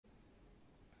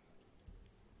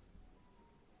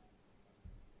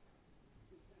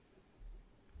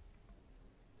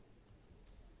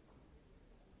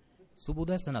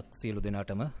සුබෝදෑසනක් සියලු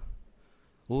දෙනාටම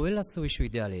ඕවෙල්ලස්ස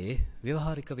විශ්වවිද්‍යාලයේ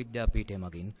ව්‍යවහාරික විද්‍යාපීඨය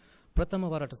මගින් ප්‍රථම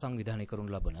වරට සංවිධානය කරනු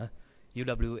ලබන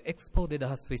UWU EXPO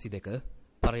 2022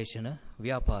 පර්යේෂණ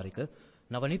ව්‍යාපාරික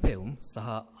නව නිපැයුම් සහ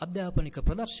අධ්‍යාපනික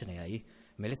ප්‍රදර්ශනයයි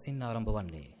මෙලෙසින් ආරම්භ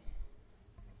වන්නේ.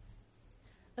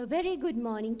 A very good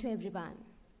morning to everyone.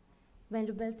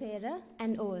 Venerable Thera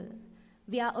and all.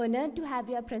 We are honored to have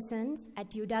your presence at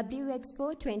UWU EXPO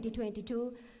 2022,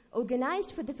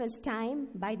 organized for the first time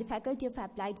by the Faculty of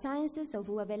Applied Sciences of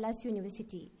UWU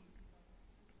University.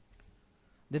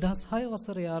 2006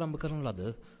 වසරේ ආරම්භ කරන ලද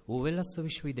ඕවෙල්ලස්ස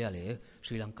විශ්වවිද්‍යාලය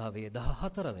ශ්‍රී ලංකාවේ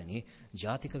 14 වැනි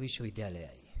ජාතික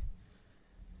විශ්වවිද්‍යාලයයි.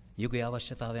 යුගයේ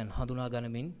අවශ්‍යතාවයන් හඳුනා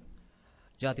ගනිමින්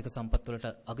ජාතික සම්පත් වලට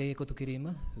අගය එකතු කිරීම,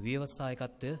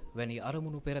 ව්‍යවසායකත්වය වැනි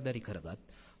අරමුණු පෙරදරි කරගත්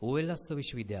ඕවෙල්ලස්ස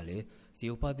විශ්වවිද්‍යාලයේ සිය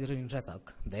උපාධිධරීන් රැසක්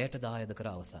දැයට දායද කර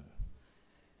අවසන්.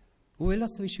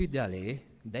 ඕවෙල්ලස්ස විශ්වවිද්‍යාලයේ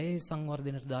දැයේ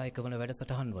සංවර්ධනයට දායක වන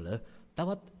වැඩසටහන් වල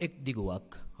තවත් එක් දිගුවක්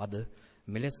අද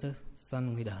මෙලෙස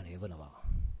සංවිධානය වනවා.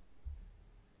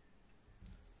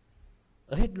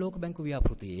 අහෙඩ් ලෝක බැංකු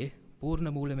ව්‍යාපෘතියේ පූර්ණ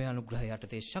මූලමය අනුග්‍රහය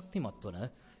යටතේ ශක්තිමත් වන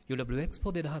UWU EXPO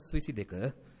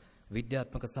 2022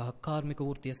 විද්‍යාත්මක සහ කාර්මික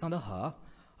වෘත්තිය සඳහා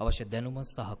අවශ්‍ය දැනුම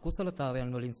සහ කුසලතාවයන්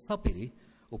වලින් සපිරි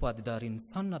උපාධිධාරීන්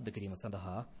සන්නද්ධ කිරීම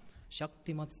සඳහා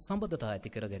ශක්තිමත් සම්බන්ධතා ඇති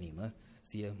කර ගැනීම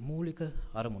සිය මූලික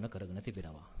අරමුණ කරගෙන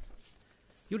තිබෙනවා.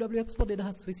 UWU EXPO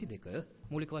 2022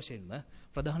 මූලික වශයෙන්ම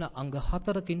ප්‍රධාන අංග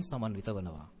 4කින් සමන්විත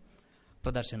වනවා.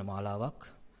 ප්‍රදර්ශන මාලාවක්,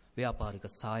 ව්‍යාපාරික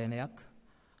සායනයක්,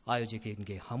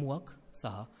 ආයෝජකයන්ගේ හමුවක් සහ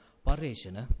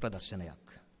පර්යේෂණ ප්‍රදර්ශනයක්.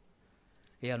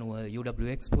 ඒ අනුව UWU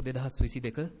EXPO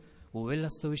 2022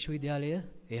 ඕවෙල්ලස්ස විශ්වවිද්‍යාලය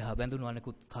එහා බැඳුණු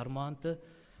අනෙකුත් කර්මාන්ත,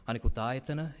 අනෙකුත්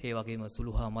ආයතන, ඒ වගේම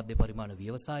සුළු හා මධ්‍ය පරිමාණ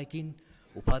ව්‍යවසායකින්,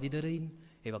 උපාධිධරීන්,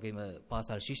 ඒ වගේම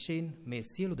පාසල් ශිෂ්‍යයින් මේ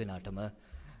සියලු දෙනාටම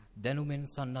දැනුමෙන්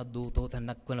සන්නද්ධ වූ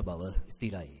තෝතැන්නක් වන බව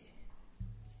ස්ථිරයි.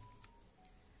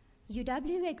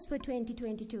 UWU EXPO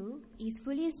 2022 is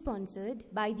fully sponsored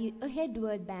by the AHEAD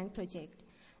World Bank project,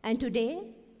 and today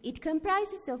it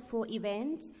comprises of 4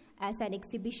 events as an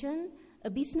exhibition,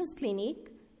 a business clinic,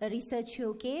 a research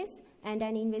showcase, and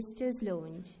an investors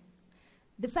launch.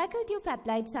 The Faculty of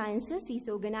Applied Sciences is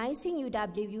organizing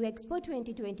UWU EXPO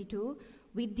 2022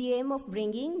 with the aim of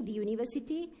bringing the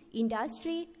university,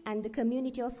 industry, and the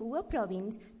community of UWU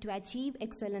province to achieve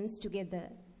excellence together.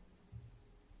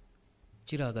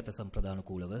 චිරාගත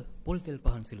සම්ප්‍රදානුකූලව පොල්තෙල්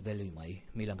පහන් සිළු දැල්වීමයි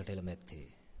මීළඟට එළම ඇත්තේ.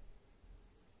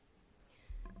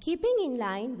 Keeping in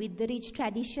line with the rich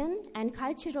tradition and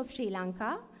culture of Sri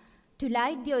Lanka, to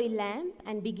light the oil lamp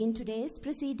and begin today's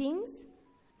proceedings,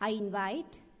 I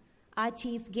invite our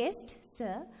chief guest,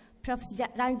 Sir Professor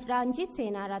Ranjit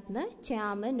Senaratna,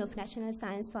 Chairman of National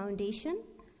Science Foundation,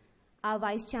 our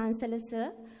Vice Chancellor, Sir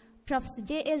Professor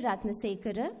J.L.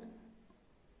 Ratnasekara,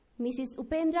 Mrs.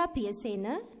 Upendra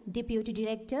Piyasena, Deputy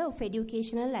Director of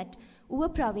Educational at UWU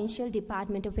Provincial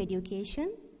Department of Education,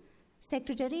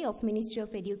 Secretary of Ministry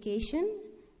of Education,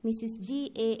 Mrs.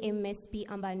 G.A.M.S.P.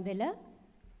 Ambanwela,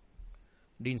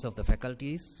 Deans of the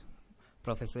Faculties,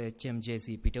 Professor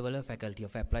H.M.J.C. Pitawala, Faculty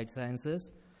of Applied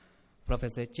Sciences,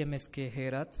 Professor H.M.S.K.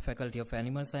 Herath, Faculty of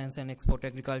Animal Science and Export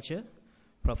Agriculture,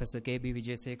 Professor K.B.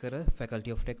 Vijayasekara,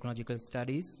 Faculty of Technological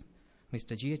Studies,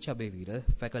 Mr. G.H. Abevira,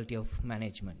 Faculty of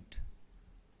Management.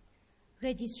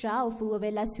 Registrar of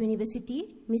UWU University,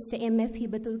 Mr. M.F.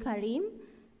 Hibatul Karim,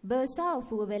 Bursar of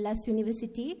UWU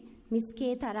University, Ms.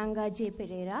 K. Taranga J.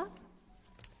 Pereira,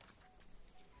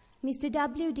 Mr.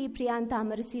 W.D. Priyantha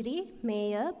Amarasiri,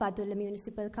 Mayor, Badulla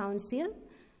Municipal Council,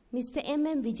 Mr.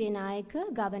 M.M. Vijayanayaka,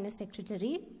 Governor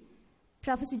Secretary,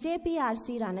 Professor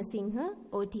J.P.R.C. Ranasinghe,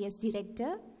 OTS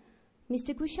Director,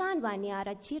 Mr. Kushan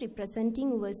Vanyarachi,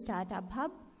 representing UWU Startup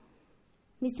Hub,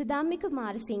 Mr. Dhammika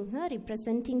Marasinghe,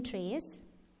 representing Trace,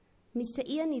 Mr.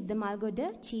 Ian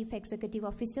Iddamalgoda, Chief Executive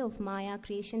Officer of Maya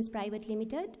Creations Private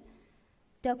Limited,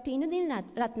 Dr. Inudil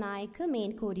Ratnayaka,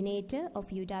 Main Coordinator of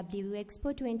UWU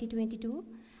EXPO 2022,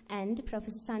 and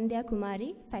Professor Sandhya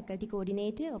Kumari, Faculty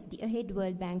Coordinator of the AHEAD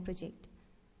World Bank project.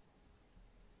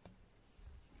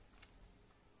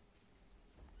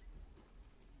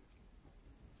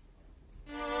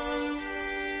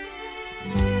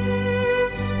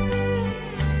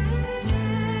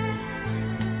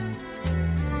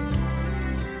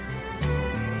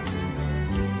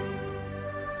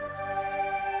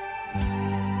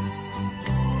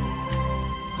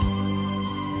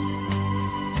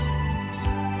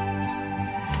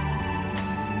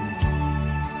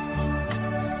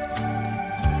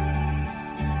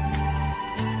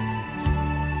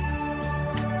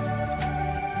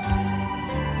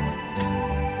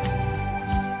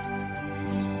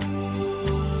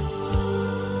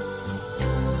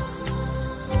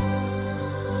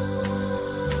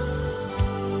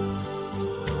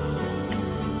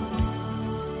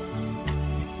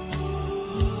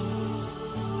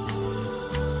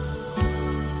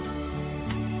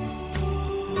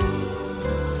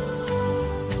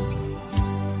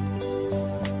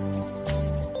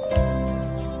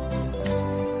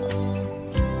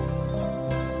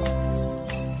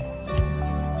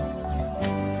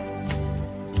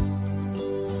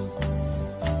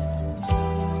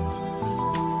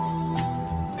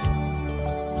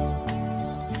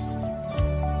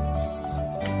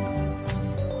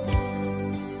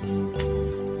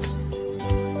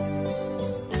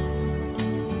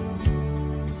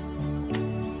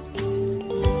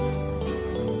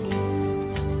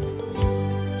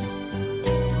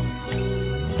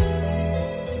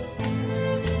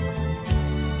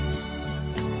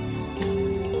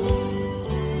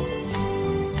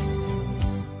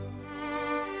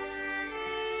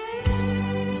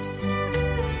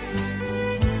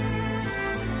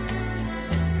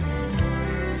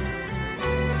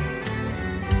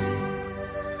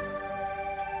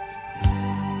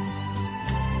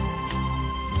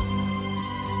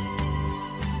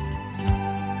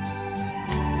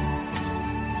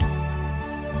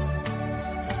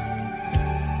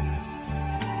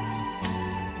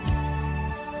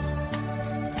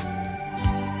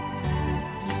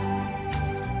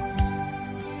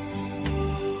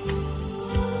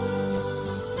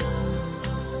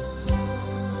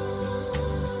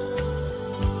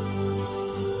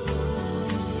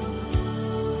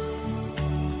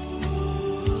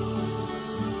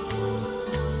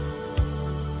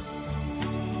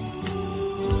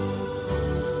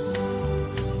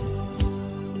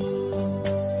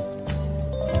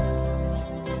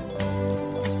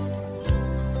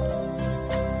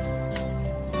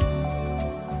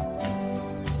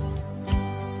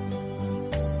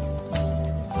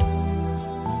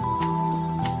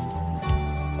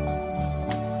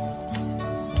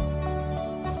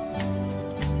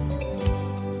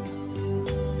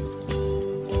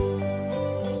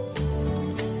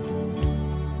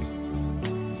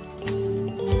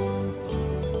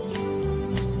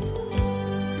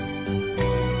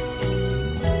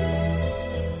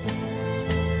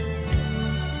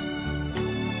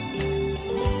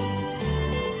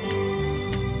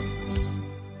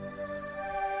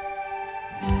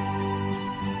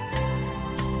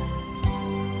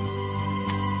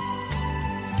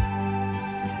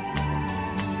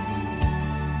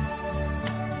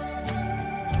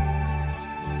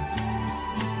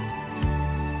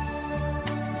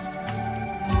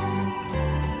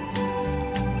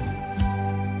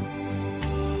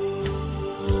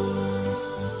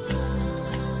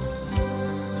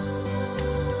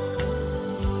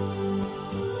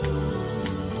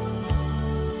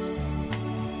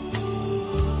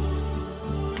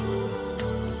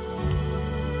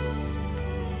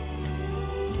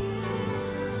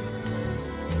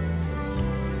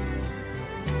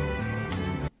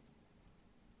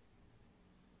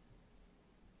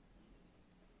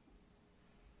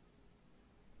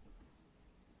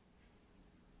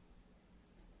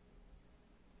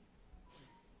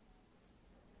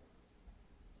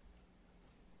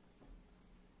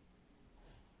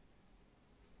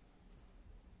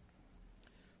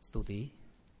 ස්තුතියි.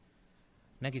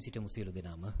 නැගී සිටමු සියලු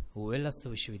දෙනාම වෙලස්ස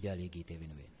විශ්වවිද්‍යාලයේ ගීතය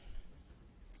වෙනුවෙන්.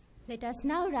 Let us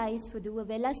now rise for the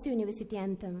Velas University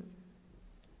anthem.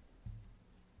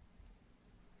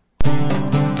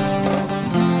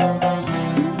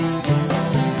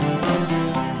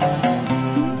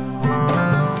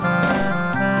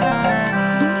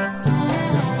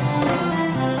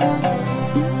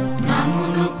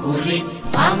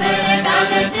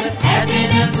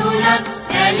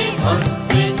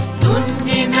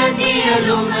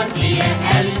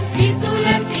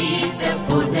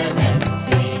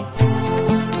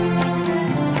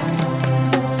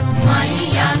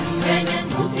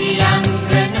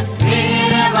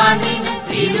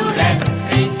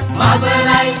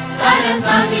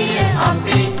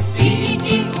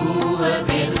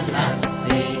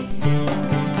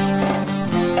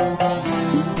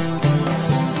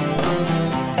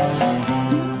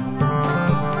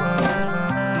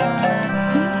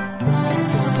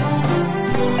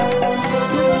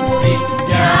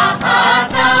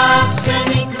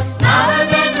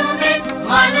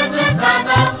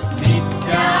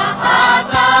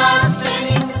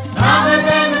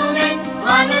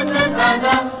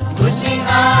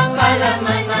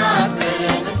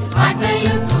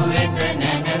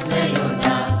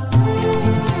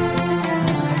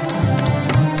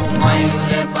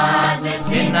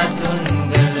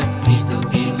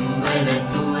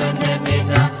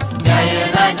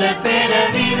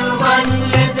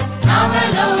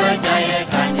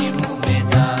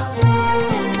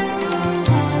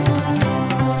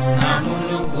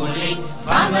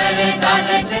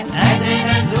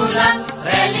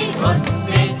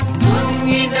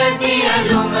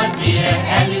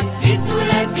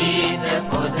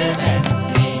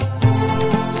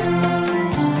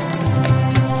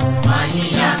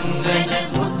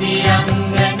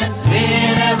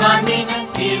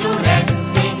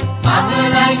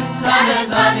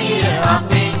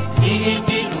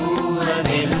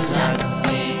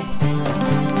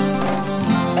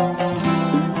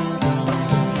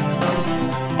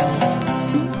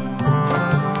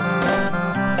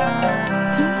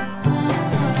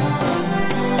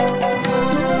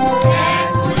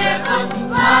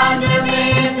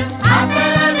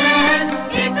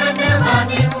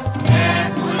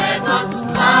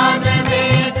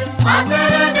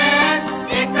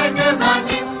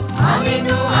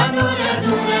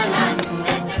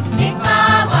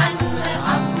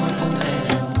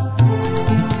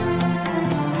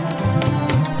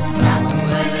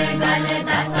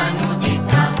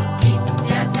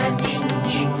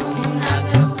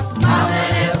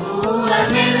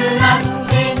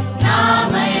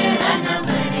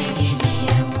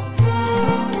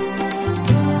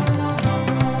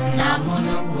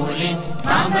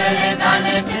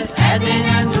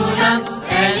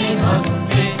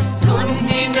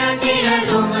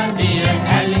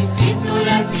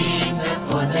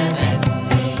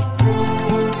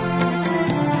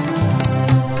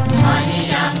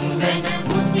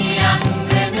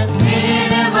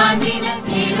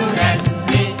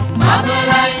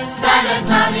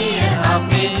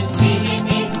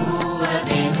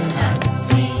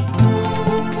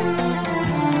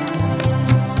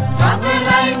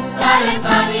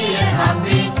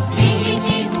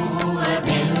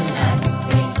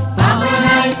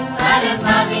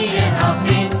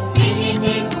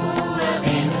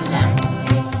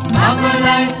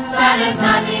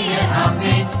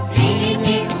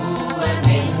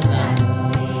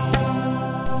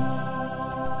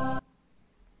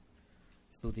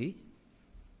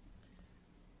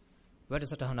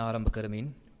 වැඩසටහන ආරම්භ කරමින්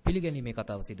පිළිගැනීමේ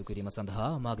කතාව සිදු කිරීම සඳහා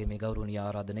මාගේ මේ ගෞරවනීය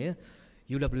ආරාධනය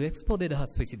UWU EXPO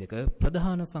 2022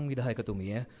 ප්‍රධාන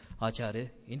සංවිධායකතුමිය ආචාර්ය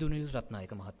Indunil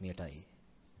Ratnayake මහත්මියටයි.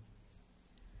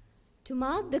 To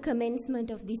mark the commencement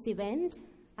of this event,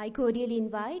 I cordially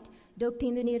invite Dr.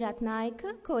 Indunil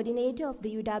Ratnayaka, coordinator of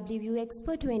the UWU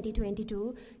EXPO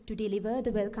 2022, to deliver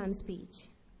the welcome speech.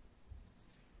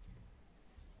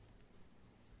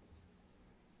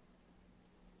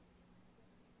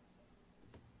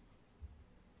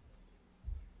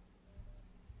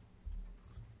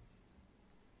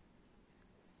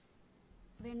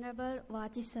 Venerable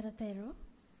Vachi Sarathero,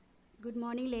 good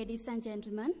morning ladies and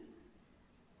gentlemen.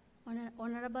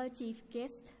 Honorable Chief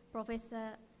Guest,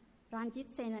 Professor Ranjit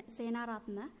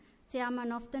Senaratna,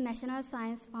 Chairman of the National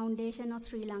Science Foundation of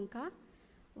Sri Lanka,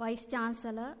 Vice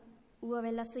Chancellor,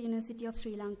 UWU University of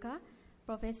Sri Lanka,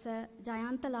 Professor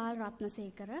Jayantalal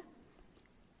Ratnasekara,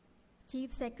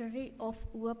 Chief Secretary of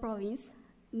UWU Province,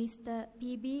 Mr.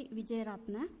 P.B.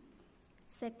 Vijayaratna,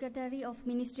 Secretary of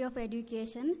Ministry of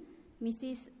Education,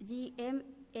 Mrs.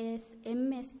 G.M.S.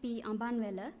 M.S.P.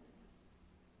 Ambanwala,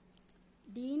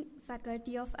 Dean,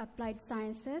 Faculty of Applied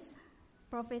Sciences,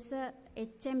 Professor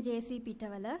H.M.J.C.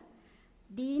 Pitavala,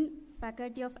 Dean,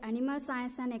 Faculty of Animal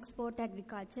Science and Export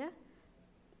Agriculture,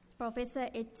 Professor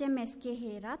H.M.S.K.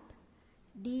 Herath,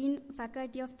 Dean,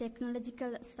 Faculty of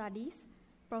Technological Studies,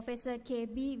 Professor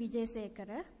K.B.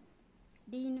 Vijayasekara,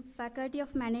 Dean, Faculty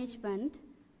of Management,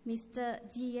 Mr.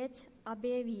 G.H.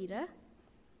 Abeveera,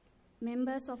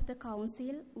 members of the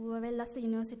Council, UWU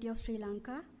University of Sri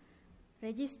Lanka,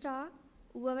 Registrar,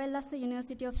 UWU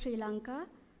University of Sri Lanka,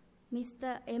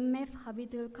 Mr. M.F.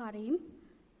 Habibul Karim,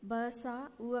 Bursa,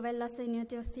 UWU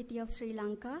University of Sri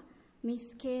Lanka,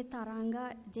 Ms. K.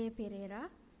 Taranga J. Pereira,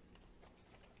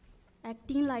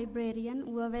 Acting Librarian,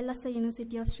 UWU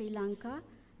University of Sri Lanka,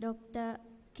 Dr.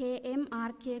 K.M.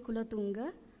 R.K.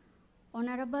 Kulatunga,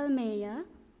 Honorable Mayor,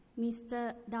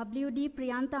 Mr. W.D.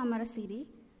 Priyantha Amarasiri,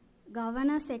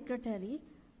 Governor Secretary,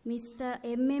 Mr.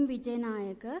 M.M.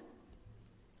 Vijayanayaka,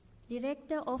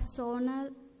 Director of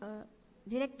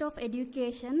Director of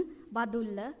Education,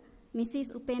 Badulla,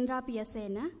 Mrs. Upendra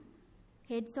Piyasena,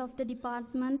 Heads of the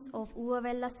Departments of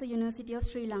UWU University of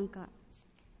Sri Lanka,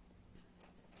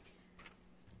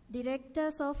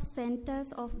 Directors of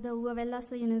Centers of the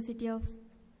UWU University of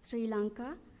Sri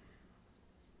Lanka,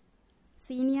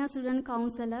 Senior Student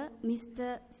Councillor,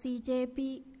 Mr.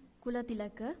 C.J.P.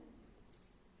 Kulatilaka,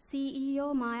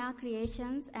 CEO Maya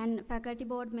Creations and Faculty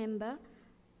Board Member,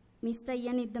 Mr.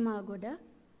 Ian Iddamalgoda,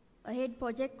 Head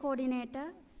Project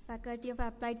Coordinator, Faculty of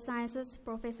Applied Sciences,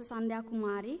 Professor Sandhya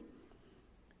Kumari,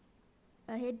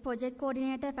 Head Project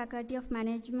Coordinator, Faculty of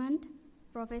Management,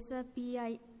 Professor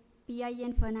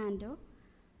P.I.N. Fernando,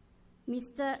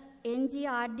 Mr.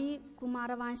 N.G.R.D.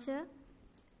 Kumaravansha,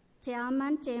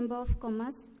 Chairman, Chamber of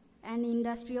Commerce and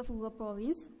Industry of Uva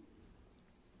Province,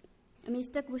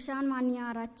 Mr. Kushan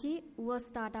Manyarachi, Uva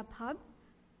Startup Hub,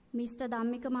 Mr.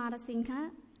 Dhammika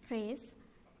Marasinghe, Trace,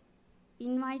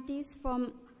 invitees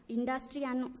from industry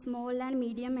and small and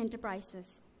medium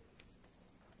enterprises,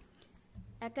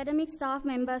 academic staff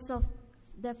members of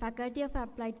the Faculty of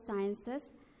Applied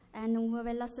Sciences and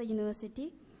UWU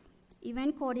University,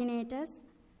 event coordinators,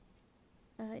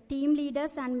 team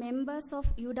leaders and members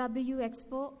of UWU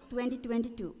EXPO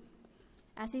 2022,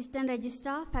 Assistant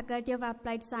Registrar, Faculty of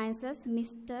Applied Sciences,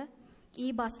 Mr.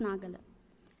 E. Basnagala,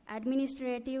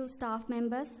 administrative staff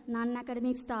members,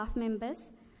 non-academic staff members,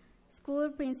 school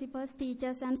principals,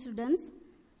 teachers and students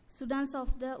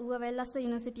of the UWU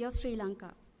University of Sri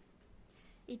Lanka.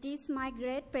 It is my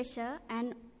great pleasure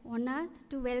and honor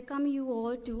to welcome you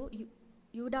all to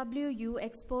UWU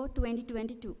EXPO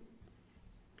 2022.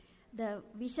 The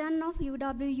vision of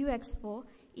UWU EXPO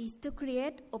is to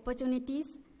create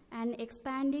opportunities and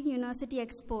expanding university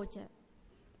exposure.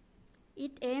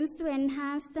 It aims to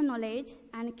enhance the knowledge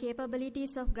and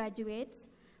capabilities of graduates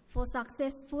for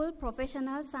successful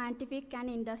professional, scientific and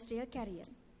industrial career.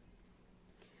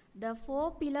 The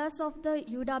 4 pillars of the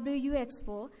UWU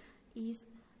EXPO is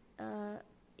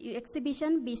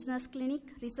exhibition, business clinic,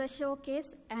 research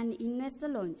showcase and investor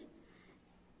launch,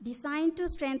 designed to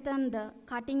strengthen the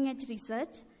cutting-edge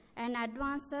research and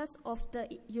advances of the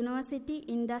university,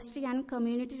 industry and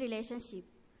community relationship.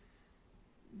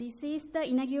 This is the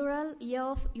inaugural year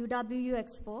of UWU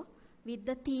EXPO with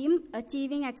the theme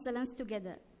Achieving Excellence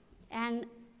Together, and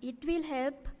it will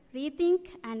help rethink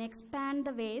and expand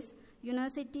the ways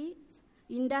universities,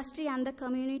 industry and the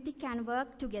community can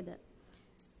work together.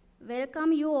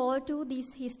 Welcome you all to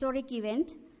this historic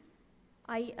event.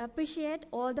 I appreciate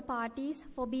all the parties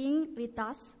for being with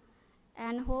us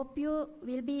and hope you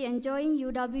will be enjoying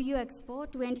UWU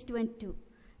EXPO 2022.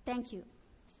 Thank you.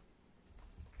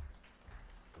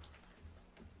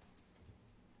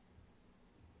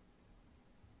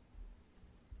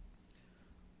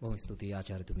 බොහොම ස්තුතියි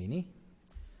ආචාර්යතුමනි.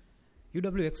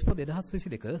 UWU EXPO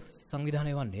 2022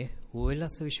 සංවිධානය වන්නේ UWU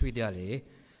විශ්වවිද්‍යාලයේ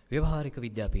ව්‍යවහාරික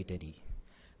විද්‍යාපීඨයේදී.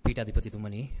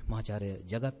 පීඨාධිපතිතුමනි, මහාචාර්ය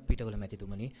ජගත් පිටවල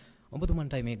මැතිතුමනි,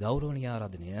 ඔබතුමන්ටයි මේ ගෞරවනීය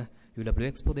ආරාධනය UWU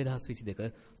EXPO 2022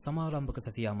 සමාරම්භක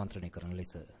සැසිය ආමන්ත්‍රණය කරන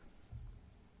ලෙස.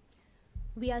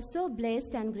 We are so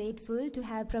blessed and grateful to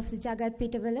have Professor Jagat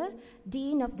Pitavala,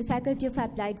 Dean of the Faculty of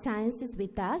Applied Sciences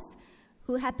with us,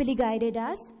 who happily guided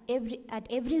us at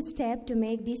every step to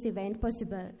make this event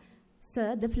possible.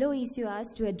 Sir, the floor is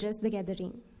yours to address the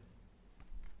gathering.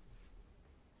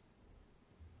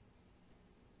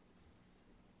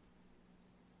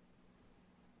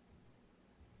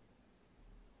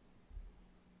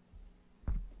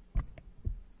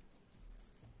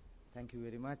 Thank you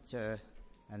very much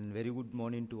and very good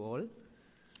morning to all.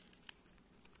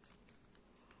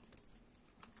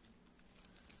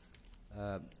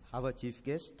 Our chief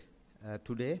guest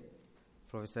today,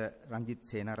 Professor Ranjit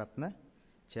Senaratne,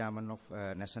 Chairman of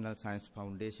National Science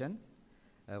Foundation,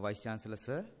 Vice Chancellor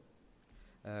Sir,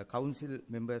 Council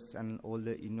members and all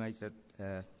the invited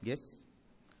guests,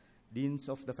 Deans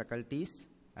of the faculties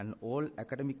and all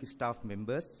academic staff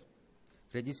members,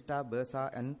 Registrar,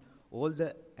 Bursar and all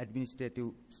the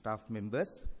administrative staff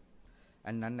members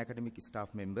and non-academic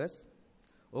staff members,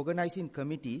 organizing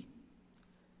committee,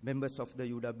 members of the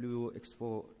UWU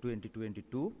EXPO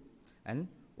 2022 and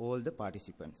all the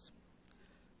participants.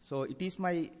 So it is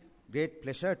my great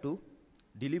pleasure to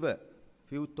deliver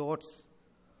few thoughts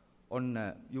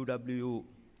on UWU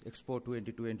EXPO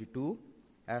 2022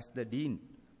 as the Dean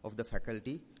of the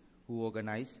faculty who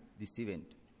organized this event.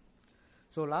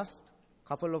 So last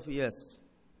couple of years,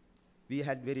 we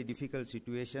had very difficult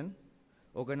situation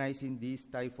organizing these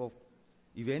type of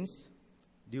events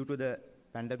due to the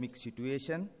pandemic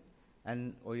situation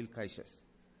and oil crisis.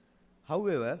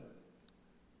 However,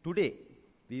 today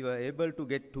we were able to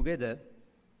get together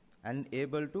and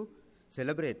able to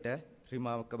celebrate a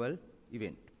remarkable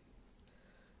event.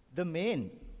 The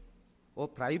main or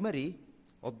primary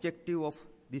objective of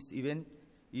this event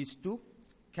is to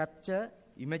capture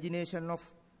imagination of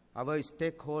our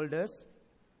stakeholders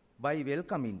by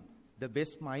welcoming the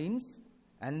best minds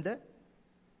and the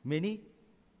many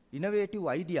innovative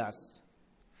ideas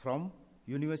from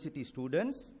university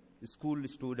students, school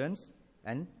students,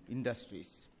 and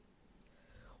industries.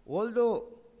 Although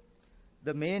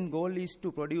the main goal is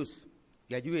to produce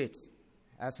graduates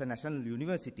as a national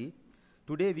university,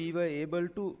 today we were able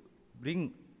to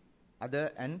bring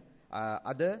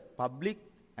other public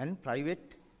and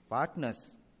private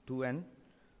partners to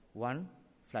one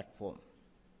platform,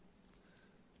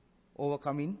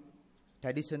 overcoming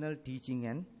traditional teaching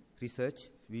and research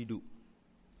we do.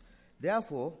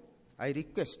 Therefore, I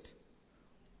request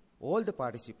all the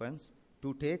participants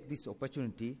to take this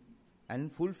opportunity and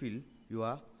fulfill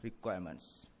your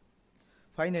requirements.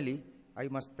 Finally, I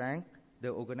must thank the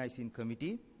organizing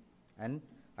committee, and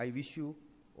I wish you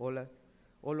all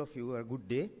of you a good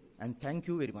day, and thank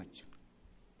you very much.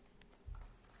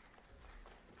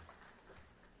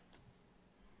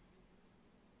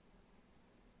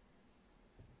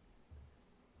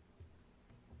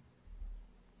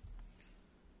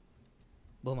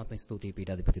 බොහොමත්ම ස්තුතියි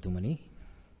පීඨාධිපතිතුමනි.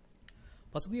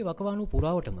 පසුගිය වකවානුව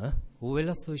පුරාවටම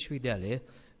ඌවෙලස්ස විශ්වවිද්‍යාලය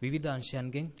විවිධ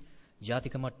අංශයන්ගෙන්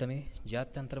ජාතික මට්ටමේ,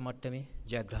 ජාත්‍යන්තර මට්ටමේ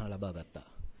ජයග්‍රහණ ලබා ගත්තා.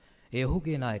 ඒ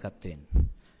ඔහුගේ නායකත්වයෙන්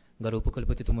ගරු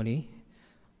උපකුලපතිතුමනි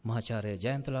මහාචාර්ය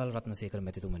ජයන්තලාල් රත්නසේකර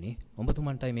මැතිතුමනි,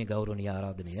 ඔබතුමන්ටයි මේ ගෞරවනීය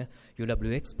ආරාධනය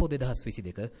UWU EXPO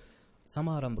 2022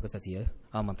 සමාරම්භක සතිය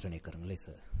ආමන්ත්‍රණය කරන ලෙස.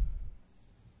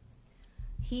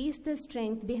 He is the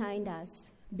strength behind us,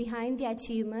 behind the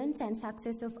achievements and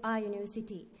success of our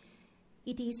university.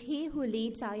 It is he who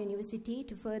leads our university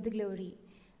to further glory.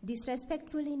 This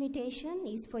respectful invitation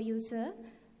is for you, sir,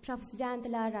 Professor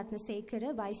Jayanthala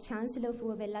Ratnasekara, Vice Chancellor of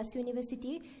UWU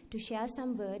University, to share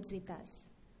some words with us.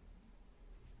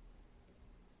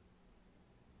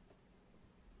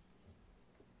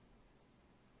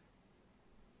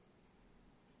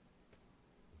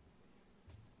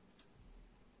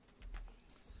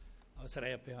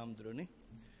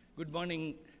 Good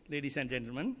morning, ladies and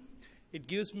gentlemen. It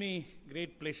gives me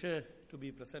great pleasure to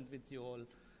be present with you all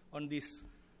on this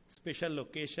special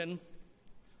occasion,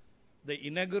 the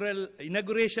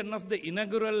inauguration of the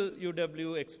inaugural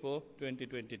UWU EXPO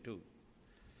 2022.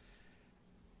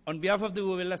 On behalf of the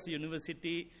UWU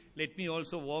University, let me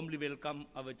also warmly welcome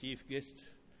our chief guest,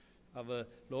 our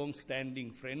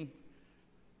long-standing friend,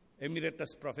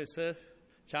 Emeritus Professor,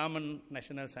 Chairman,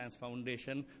 National Science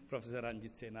Foundation, Professor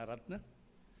Ranjit Senaratne,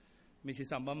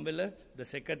 Mrs. Ambambela, the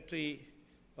Secretary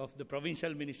of the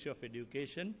Provincial Ministry of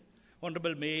Education,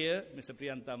 Honorable Mayor, Mr.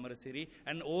 Priyantha Amarasiri,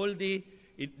 and all the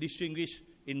distinguished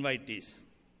invitees.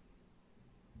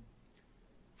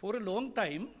 For a long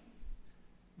time,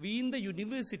 we in the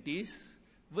universities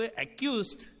were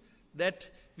accused that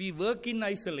we work in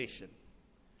isolation,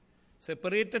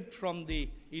 separated from the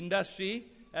industry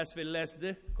as well as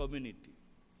the community.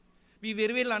 We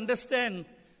very well understand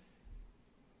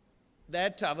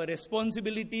that our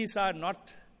responsibilities are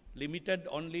not limited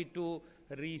only to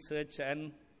research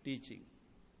and teaching.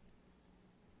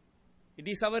 It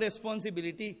is our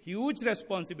responsibility, huge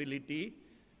responsibility,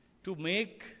 to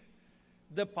make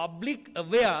the public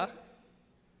aware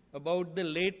about the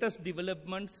latest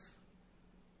developments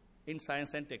in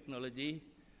science and technology,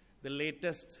 the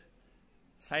latest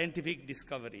scientific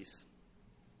discoveries.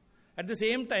 At the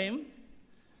same time,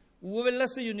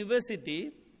 UWU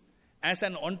University, as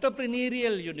an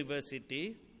entrepreneurial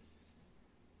university,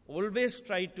 always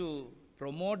try to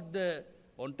promote the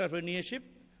entrepreneurship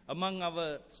among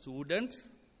our students,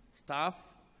 staff,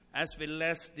 as well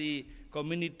as the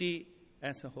community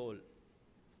as a whole.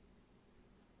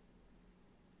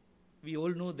 We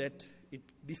all know that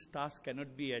this task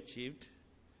cannot be achieved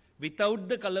without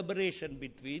the collaboration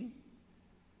between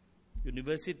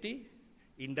university,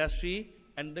 industry,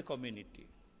 and the community.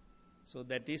 So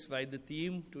that is why the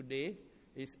theme today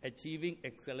is achieving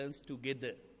excellence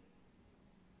together.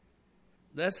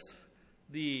 Thus,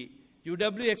 the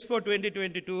UWU EXPO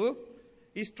 2022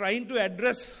 is trying to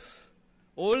address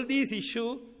all these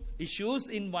issues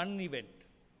in one event.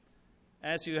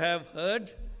 As you have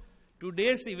heard,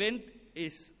 today's event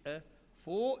is a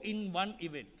 4-in-1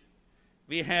 event.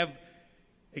 We have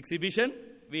exhibition,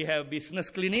 we have business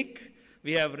clinic,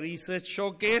 we have research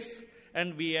showcase,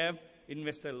 and we have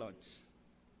investor launch.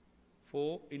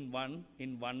 4-in-1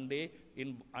 in one day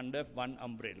under one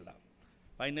umbrella.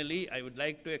 Finally, I would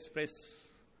like to express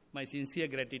my sincere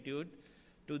gratitude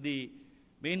to the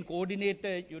main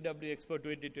coordinator UWU EXPO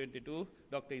 2022,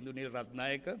 Dr. Inaugural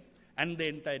Ratnayaka, and the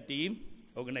entire team,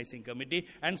 organizing committee,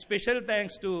 and special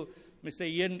thanks to Mr.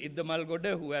 Ian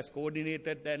Iddamalgoda, who has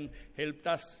coordinated and helped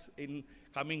us in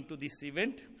coming to this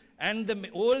event, and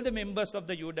all the members of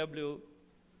the UWU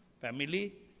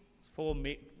family for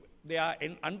their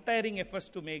untiring efforts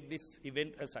to make this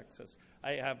event a success.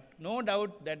 I have no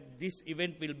doubt that this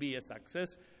event will be a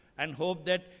success and hope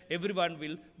that everyone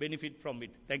will benefit from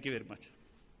it. Thank you very much.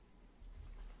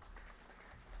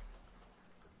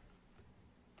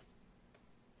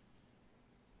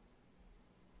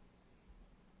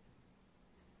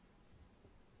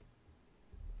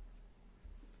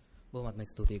 බොහොමත්ම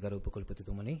ස්තුතියි ගරු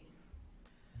උපකුලපතිතුමනි.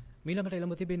 මීළඟට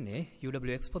එළඹ තිබෙන්නේ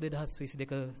UWU EXPO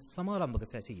 2022 සමාරම්භක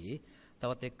සැසියේ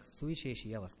තවත් එක්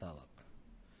සුවිශේෂී අවස්ථාවක්.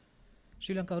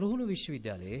 ශ්‍රී ලංකා රුහුණු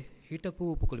විශ්වවිද්‍යාලයේ හිටපු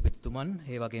උපකුලපතිතුමන්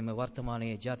ඒ වගේම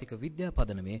වර්තමානයේ ජාතික විද්‍යා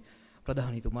පදනමේ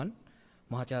ප්‍රධානීතුමන්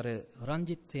මහාචාර්ය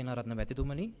රංජිත් සේනාරත්න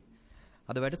මැතිතුමනි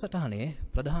අද වැඩසටහනේ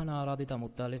ප්‍රධාන ආරාධිත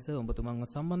අමුත්තා ලෙස ඔබතුමන්ව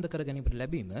සම්බන්ධ කර ගැනීමට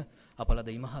ලැබීම අප ලද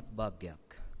ඉමහත් වාග්යක්.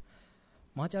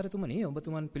 මහාචාර්යතුමනි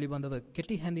ඔබතුමන් පිළිබඳව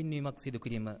කෙටි හැඳින්වීමක් සිදු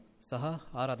කිරීම සහ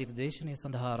ආරාධිත දේශනය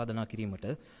සඳහා ආරාධනා කිරීමට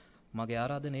මගේ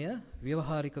ආරාධනය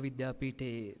ව්‍යවහාරික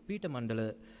විද්‍යාපීඨයේ පීඨ මණ්ඩල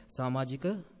සමාජික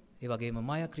ඒ වගේම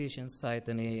මායා ක්‍රියේෂන්ස්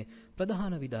ආයතනයේ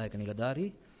ප්‍රධාන විධායක නිලධාරී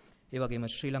ඒ වගේම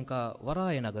ශ්‍රී ලංකා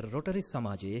වරාය නගර රොටරි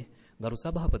සමාජයේ ගරු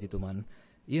සභාපතිතුමන්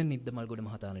ඉයන් ඉද්දමල්ගොඩ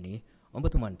මහතාණනි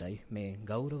ඔබතුමන්ටයි මේ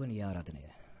ගෞරවනීය ආරාධනය.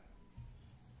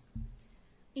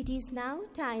 It is now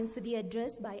time for the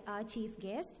address by our chief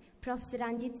guest, Professor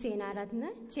Ranjit Senaratne,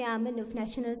 Chairman of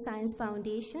National Science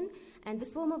Foundation and the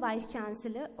former Vice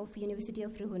Chancellor of University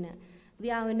of Ruhuna.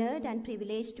 We are honored and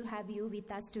privileged to have you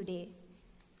with us today.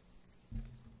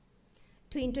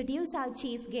 To introduce our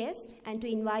chief guest and to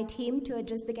invite him to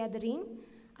address the gathering,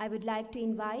 I would like to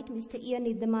invite Mr. Ian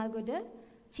Iddamalgoda,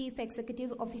 Chief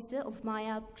Executive Officer of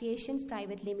Maya Creations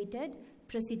Private Limited,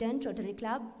 President, Rotary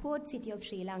Club, Port City of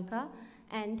Sri Lanka,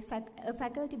 and a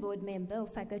faculty board member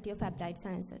of Faculty of Applied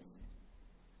Sciences.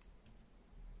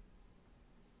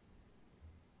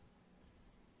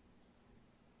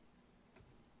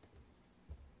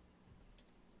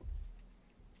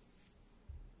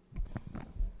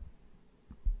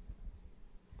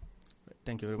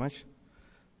 Thank you very much.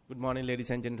 Good morning, ladies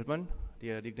and gentlemen,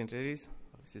 dear dignitaries,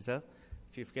 officer,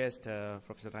 chief guest,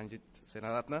 Professor Ranjit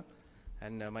Senaratne,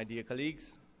 and my dear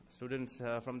colleagues, students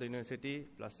from the university,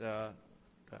 plus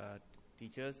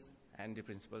teachers and the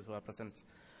principals who are present.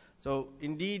 So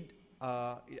indeed,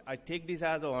 I take this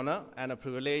as an honor and a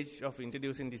privilege of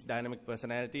introducing this dynamic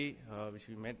personality, which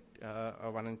we met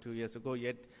 1 and 2 years ago,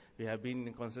 yet we have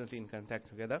been constantly in contact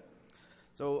together.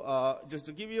 So just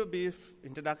to give you a brief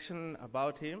introduction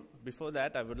about him, before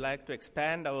that I would like to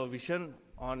expand our vision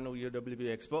on UWU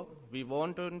EXPO. We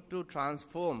want to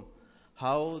transform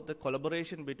how the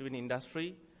collaboration between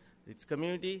industry, its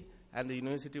community, and the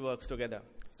university works together.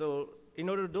 So in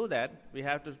order to do that, we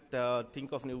have to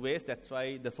think of new ways. That's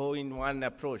why the 4-in-1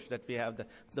 approach that we have,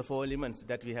 the 4 elements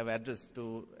that we have addressed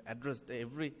to address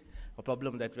every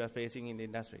problem that we are facing in the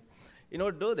industry. In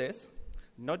order to do this,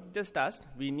 not just us,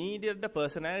 we needed a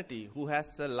personality who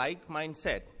has a like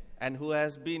mindset and who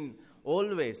has been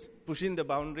always pushing the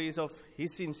boundaries of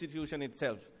his institution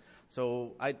itself.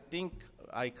 So I think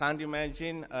I can't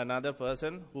imagine another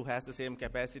person who has the same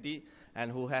capacity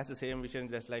and who has the same vision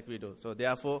just like we do. So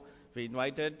therefore, we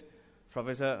invited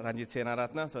Professor Ranjit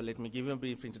Senaratne. So let me give you a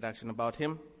brief introduction about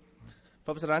him.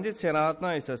 Professor Ranjit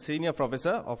Senaratne is a senior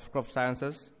professor of crop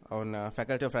sciences on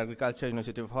Faculty of Agriculture,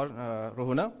 University of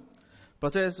Ruhuna.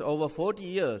 Possesses over 40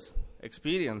 years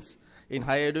experience in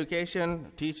higher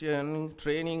education, teaching,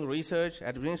 training, research,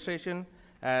 administration,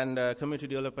 and community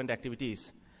development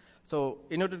activities. So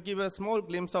in order to give a small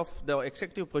glimpse of the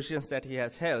executive positions that he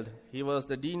has held, he was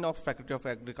the Dean of Faculty of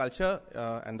Agriculture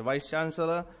and the Vice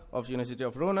Chancellor of University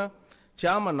of Rona,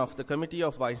 Chairman of the Committee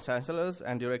of Vice Chancellors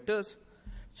and Directors,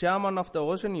 Chairman of the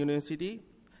Ocean University,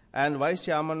 and Vice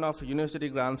Chairman of University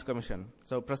Grants Commission.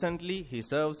 So presently, he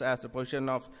serves as the position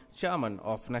of Chairman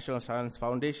of National Science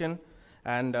Foundation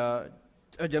and a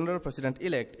General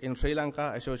President-elect in Sri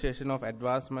Lanka Association of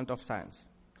Advancement of Science.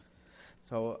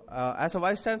 So as a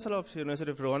Vice Chancellor of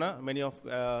University of Rona, many of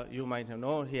you might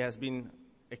know, he has been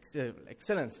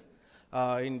excellence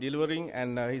in delivering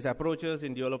and his approaches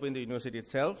in developing the university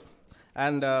itself.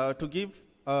 And to give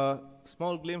a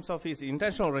small glimpse of his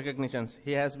international recognitions,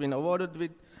 he has been awarded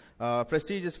with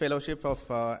prestigious fellowship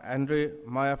of Andre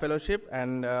Maya Fellowship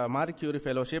and Marie Curie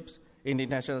Fellowships in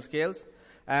international scales.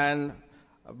 And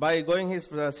by going his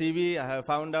CV, I have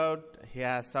found out he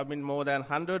has submitted more than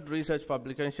 100 research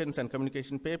publications and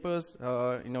communication papers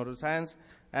in neuroscience,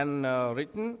 and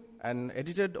written and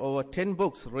edited over 10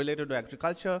 books related to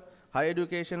agriculture, higher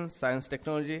education, science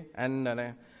technology, and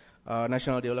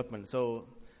national development. So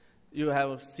you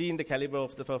have seen the caliber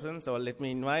of the person, so let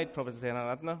me invite Professor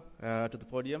Senaratna to the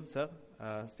podium. Sir,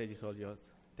 stage is all yours.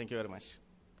 Thank you very much.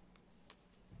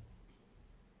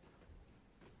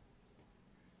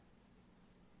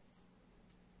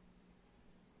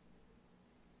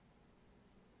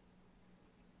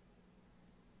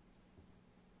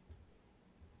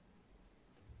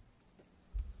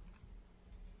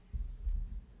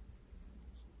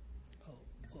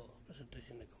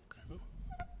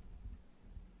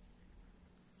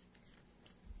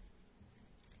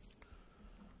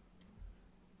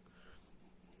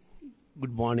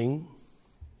 Good morning,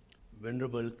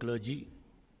 Venerable Clergy,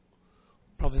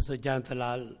 Professor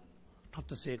Jantalal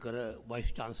Rathasekara,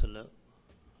 Vice Chancellor,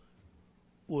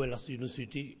 UWU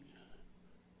University,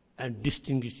 and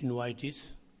distinguished invitees,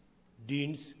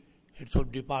 deans, heads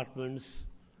of departments,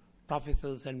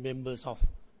 professors and members of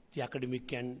the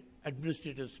academic and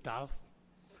administrative staff,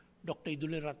 Dr.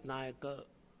 Idule Ratnayaka,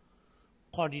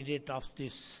 coordinator of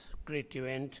this great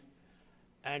event,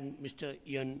 and Mr.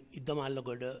 Ian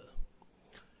Iddamalagada,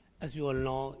 as you all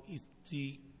know, is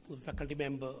the faculty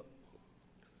member,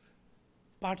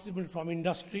 participants from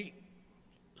industry,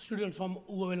 students from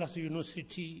UWU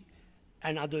University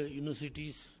and other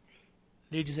universities,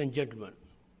 ladies and gentlemen.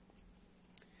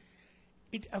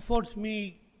 It affords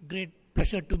me great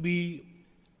pleasure to be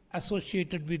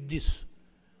associated with this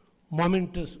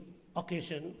momentous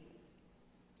occasion.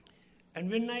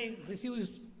 And when I received this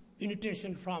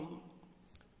invitation from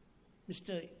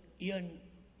Mr. Ian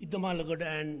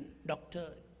Iddamalagada and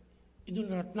Dr.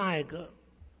 Idule Ratnayaka,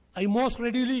 I most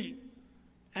readily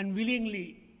and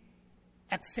willingly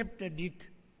accepted it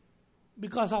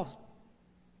because of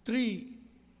three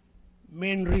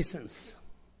main reasons.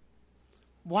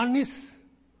 One is,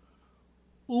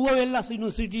 UWU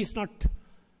University is not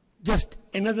just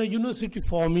another university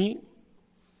for me.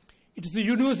 It is a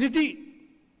university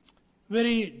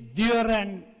very dear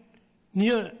and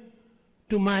near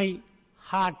to my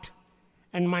heart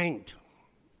and mind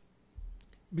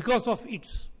because of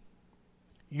its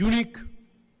unique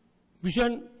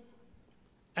vision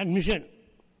and mission.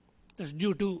 That's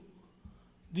due to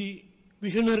the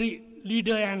visionary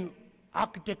leader and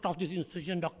architect of this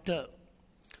institution, Dr.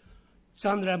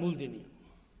 Chandra Muldini.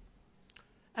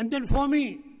 And then for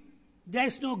me, there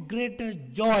is no greater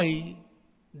joy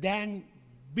than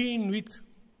being with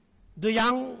the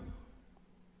young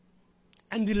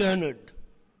and the learned.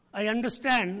 I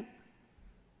understand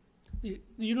the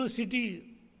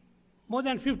university, more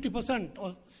than 50%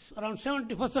 or around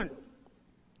 70%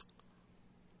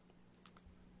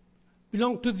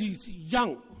 belong to this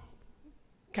young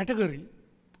category.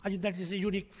 I think that is a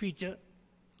unique feature.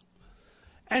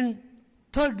 And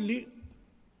thirdly,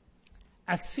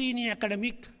 as senior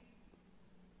academic,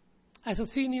 as a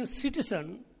senior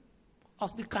citizen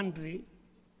of the country,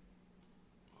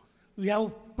 we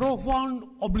have profound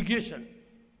obligation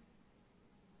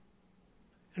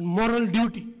and moral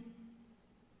duty,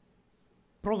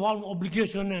 profound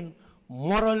obligation and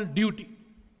moral duty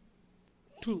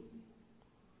to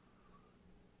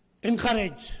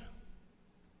encourage,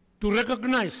 to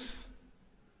recognize,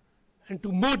 and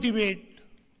to motivate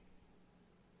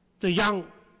the young,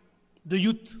 the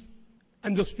youth,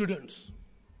 and the students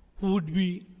who would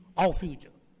be our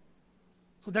future.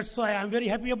 So that's why I'm very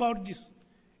happy about this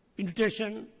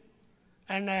invitation,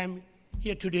 and I am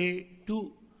here today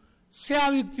to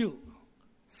share with you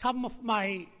some of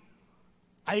my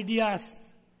ideas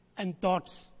and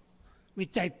thoughts,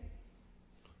 which I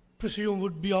presume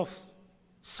would be of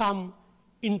some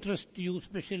interest to you,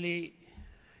 especially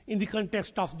in the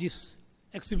context of this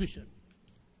exhibition.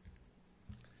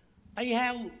 I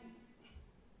have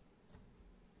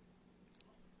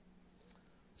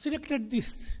selected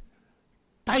this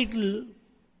title,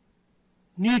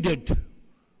 Needed,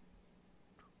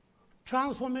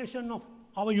 Transformation of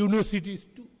our universities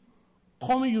to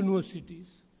common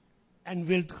universities and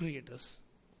wealth creators.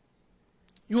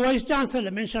 Your Vice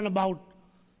Chancellor mentioned about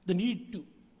the need to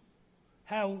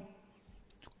have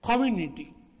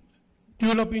community,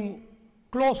 developing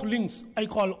close links, I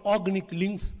call organic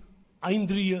links,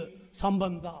 Aindriya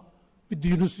Sambandha with the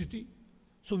university.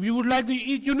 So we would like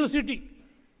each university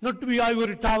not to be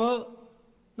ivory tower,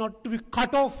 not to be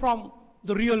cut off from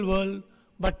the real world,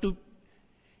 but to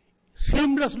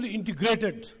seamlessly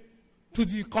integrated to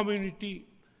the community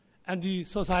and the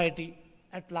society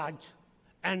at large,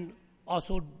 and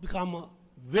also become a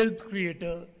wealth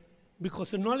creator,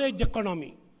 because the knowledge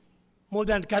economy, more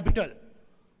than capital,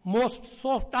 most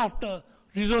sought after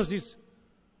resource is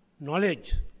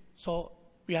knowledge. So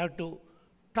we have to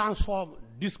transform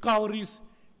discoveries,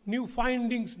 new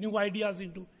findings, new ideas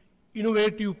into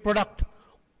innovative product,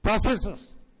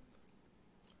 processes,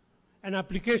 and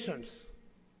applications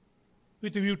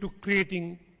with a view to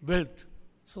creating wealth.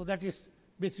 So that is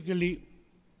basically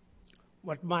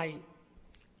what my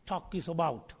talk is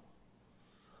about.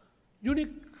 Unique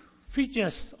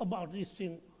features about this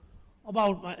thing,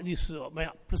 about my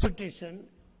presentation,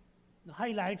 the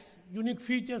highlights, unique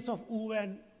features of UWU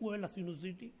and UWLS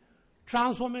University,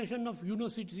 transformation of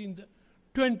universities in the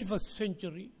 21st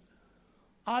century.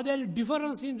 Are there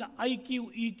differences in the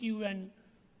IQ, EQ, and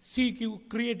CQ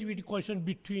creativity quotient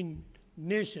between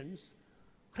nations?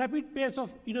 Rapid pace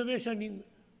of innovation in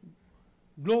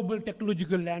global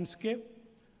technological landscape,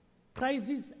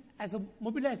 crisis as a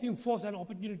mobilizing force and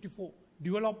opportunity for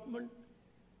development,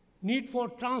 need for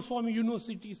transforming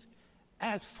universities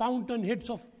as fountainheads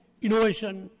of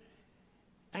innovation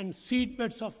and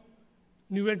seedbeds of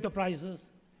new enterprises,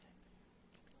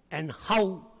 and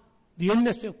how the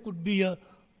NSF could be a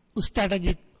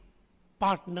strategic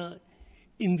partner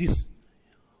in this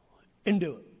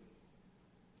endeavor.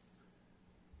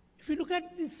 If you look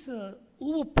at this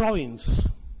UWU province,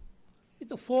 it's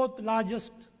the fourth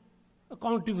largest,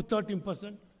 accounting for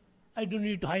 13%. I don't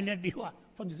need to highlight you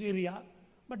from this area,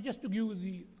 but just to give you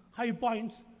the high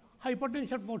points, high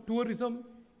potential for tourism,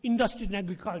 industry and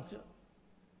agriculture.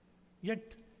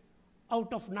 Yet,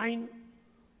 out of 9,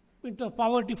 winter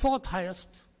poverty fourth highest,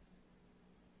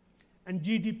 and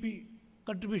GDP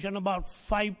contribution about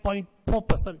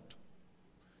 5.4%.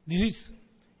 This is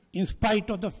in spite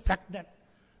of the fact that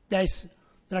there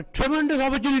are tremendous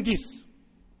opportunities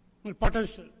and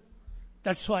potential.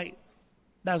 That's why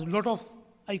there's a lot of,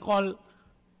 I call,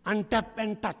 untapped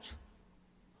and touch,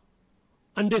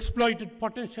 underexploited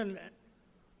potential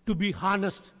to be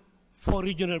harnessed for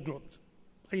regional growth.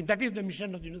 I think that is the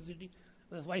mission of the university,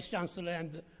 the Vice Chancellor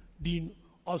and the Dean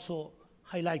also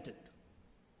highlighted.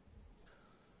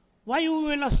 Why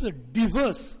UWLS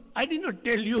differs, I did not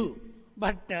tell you,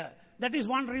 but that is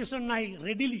one reason I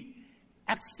readily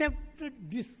accepted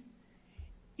this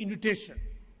invitation.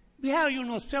 We have,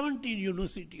 17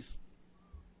 universities,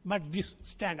 but this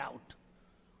stand out.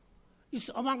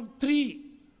 It's among 3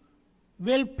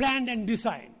 well-planned and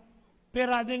designed.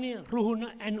 Peradeni,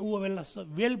 Ruhuna, and UWLS,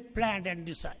 well-planned and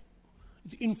designed.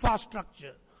 It's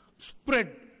infrastructure,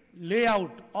 spread,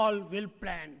 layout, all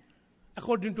well-planned,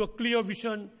 according to a clear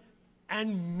vision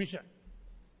and mission.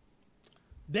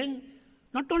 Then,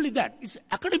 not only that, its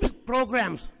academic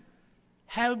programs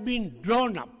have been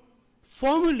drawn up,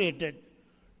 formulated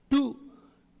to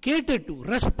cater to,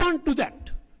 respond to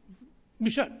that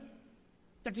mission.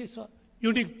 That is a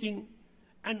unique thing.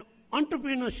 And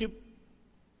entrepreneurship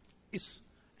is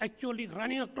actually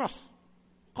running across,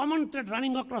 common thread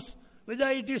running across, whether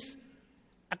it is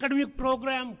academic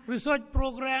program, research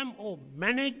program, or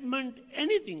management,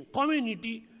 anything,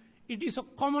 community, it is a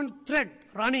common thread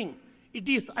running. It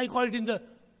is, I call it in the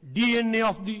DNA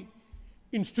of the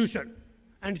institution.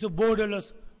 And it's a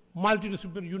borderless,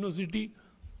 multidisciplinary university.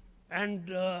 And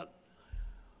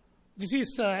this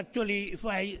is actually, if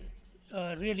I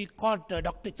really caught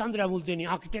Dr. Chandra Multeni,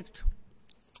 architect,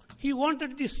 he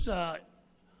wanted this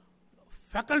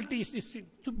faculties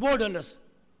to borderless.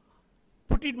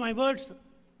 Put in my words,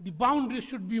 the boundaries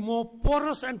should be more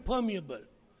porous and permeable.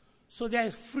 So there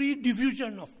is free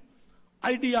diffusion of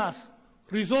ideas,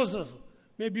 resources,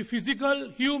 maybe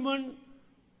physical, human,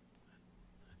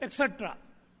 etc.,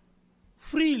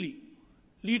 freely,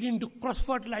 leading to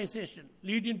cross-fertilization,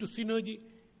 leading to synergy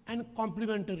and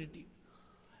complementarity.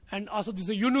 And also this is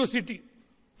a university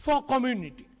for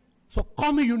community. So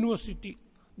common university,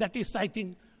 that is, I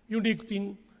think, unique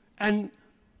thing. And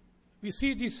we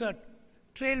see this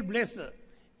trailblazer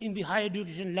in the higher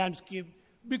education landscape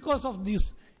because of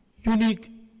these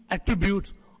unique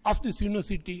attributes of this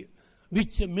university,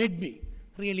 which made me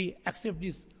really accept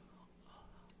this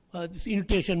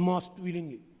invitation most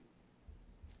willingly.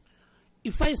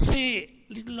 If I say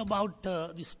little about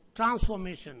this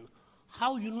transformation,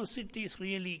 how universities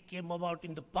really came about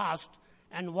in the past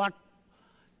and what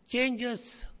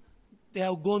changes they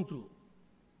have gone through.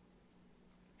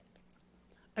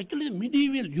 Actually,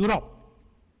 medieval Europe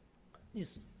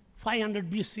is 500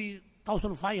 BC,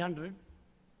 1500,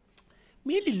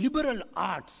 mainly liberal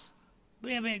arts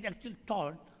were actually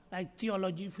taught, like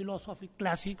theology, philosophy,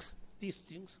 classics, these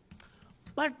things.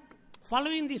 But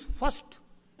following this First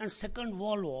and Second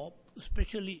World War,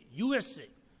 especially USA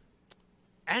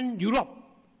and Europe,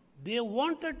 they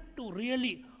wanted to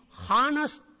really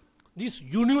harness these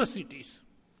universities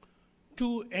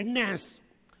to enhance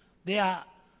their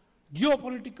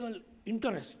geopolitical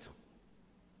interest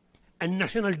and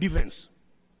national defense.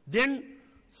 Then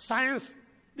science,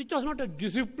 which was not a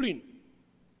discipline,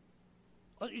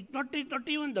 or not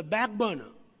even the back burner,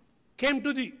 came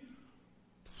to the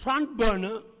front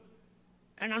burner,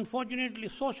 and unfortunately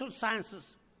social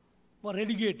sciences were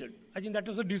relegated. I think that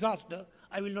was a disaster.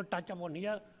 I will not touch upon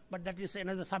here, but that is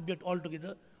another subject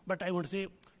altogether. But I want to say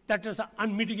that is an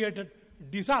unmitigated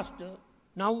disaster.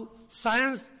 Now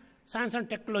science and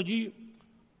technology,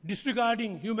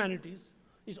 disregarding humanities,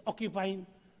 is occupying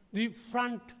the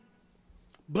front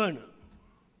burner.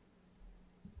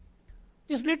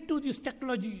 This led to this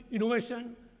technology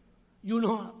innovation,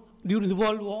 during the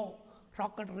World War,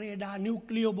 rocket radar,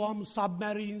 nuclear bombs,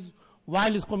 submarines,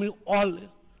 wireless communication, all this.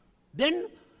 Then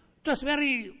it was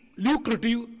very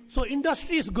lucrative, so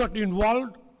industries got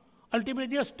involved.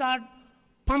 Ultimately, they start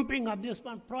pumping up, they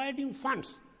start providing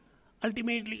funds.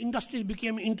 Ultimately, industries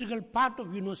became an integral part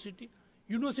of university.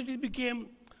 Universities became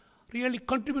really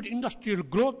contribute industrial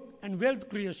growth and wealth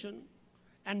creation,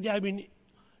 and there have been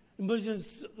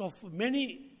emergence of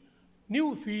many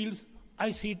new fields,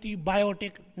 ICT,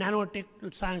 biotech,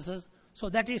 nanotech sciences. So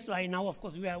that is why now, of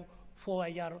course, we have 4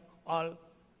 IR, all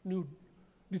new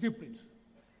disciplines.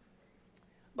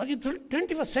 But in the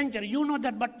 21st century, you know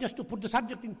that, but just to put the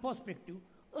subject in perspective,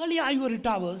 earlier ivory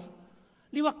towers,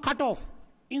 they were cut off,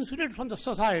 insulated from the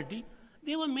society.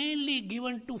 They were mainly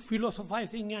given to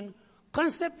philosophizing and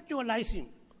conceptualizing,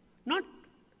 not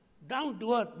down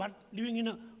to earth, but living in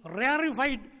a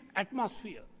rarefied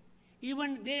atmosphere.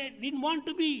 Even they didn't want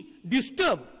to be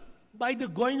disturbed by the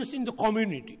goings in the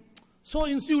community, so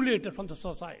insulated from the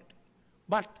society.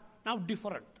 But now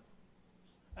different.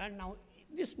 And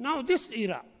now this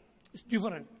era is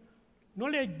different.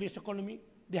 Knowledge-based economy,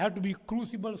 they have to be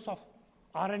crucibles of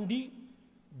R&D,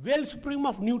 wellspring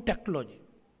of new technology,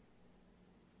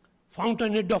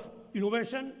 fountainhead of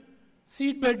innovation,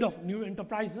 seedbed of new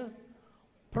enterprises,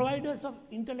 providers of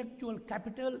intellectual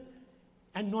capital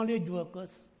and knowledge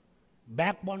workers,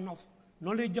 backbone of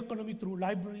knowledge economy through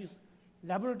libraries,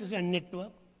 laboratories and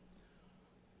network,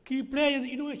 key player in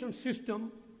the innovation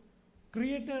system,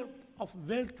 creator of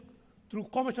wealth through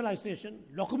commercialization,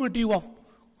 locomotive of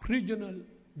regional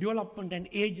development and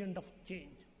agent of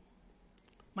change.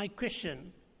 My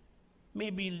question may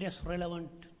be less relevant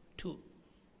to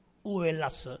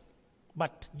UWU,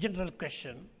 but general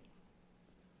question.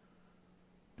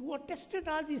 To what extent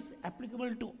are these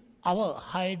applicable to our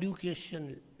higher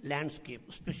education landscape,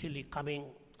 especially coming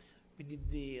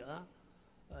with the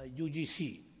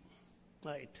UGC,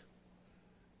 right?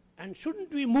 And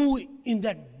shouldn't we move in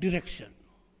that direction?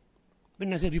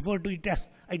 When I say refer to it as,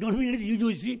 I don't mean it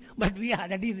UGC, but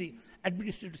that is the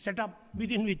administrative setup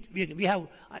within which we have.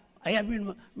 I have been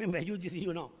a member of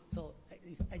UGC, so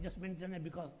I just mentioned that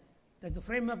because that's the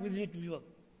framework within it we work.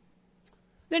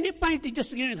 Then it might just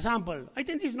to give an example. I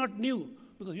think this is not new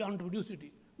because we want to produce it,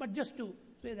 but just to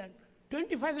say that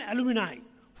 25 alumni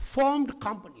formed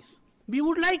companies. We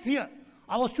would like here,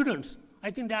 our students, I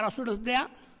think there are students there,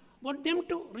 want them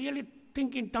to really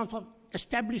think in terms of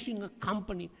establishing a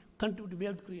company, contribute to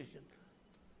wealth creation.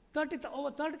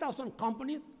 Over 30,000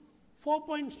 companies,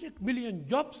 4.6 million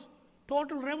jobs,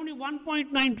 total revenue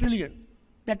 1.9 trillion.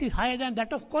 That is higher than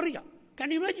that of Korea.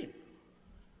 Can you imagine?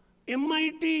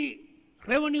 MIT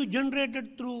revenue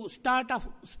generated through start-up,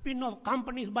 spin-off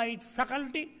companies by its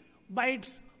faculty, by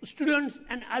its students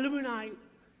and alumni.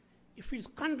 If its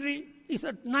country is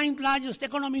the 9th largest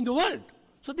economy in the world.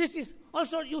 So this is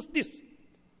also use this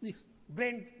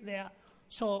brain there.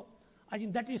 So I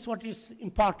think that is what is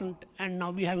important, and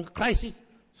now we have a crisis,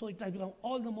 so it has become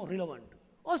all the more relevant.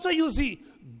 Also you see,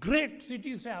 great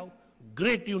cities have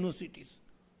great universities.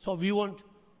 So we want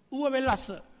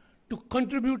UWU to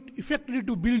contribute effectively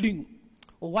to building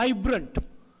a vibrant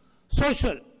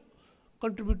social,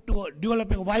 contribute to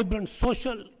developing a vibrant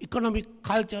social, economic,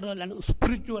 cultural, and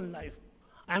spiritual life.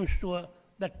 I am sure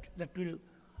that will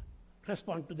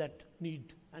respond to that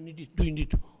need, and it is doing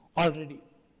it already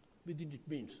within its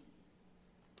means.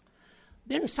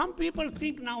 Then some people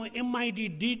think now MIT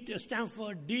did,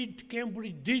 Stanford did,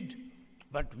 Cambridge did,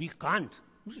 but we can't.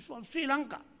 This is from Sri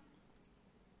Lanka.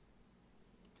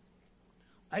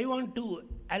 I want to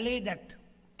allay that,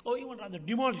 or even rather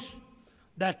demolish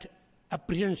that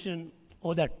apprehension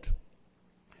or that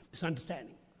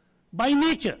misunderstanding. By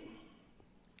nature,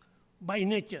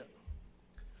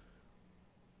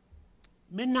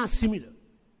 men are similar.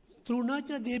 Through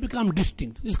nature, they become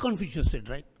distinct. This Confucius said,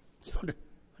 right? So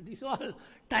this is all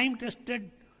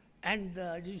time-tested and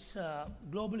it is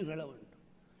globally relevant.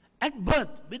 At birth,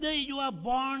 whether you are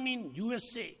born in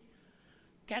USA,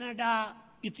 Canada,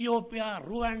 Ethiopia,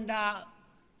 Rwanda,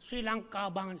 Sri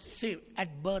Lanka, Bangladesh, same.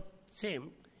 At birth,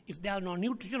 same. If there are no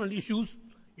nutritional issues,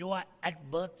 you are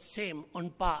at birth same on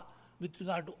par with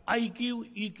regard to IQ,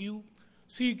 EQ,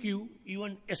 CQ,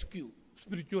 even SQ,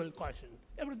 spiritual quotient.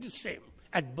 Everything is same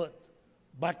at birth.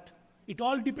 But it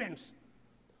all depends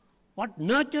what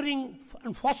nurturing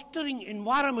and fostering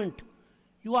environment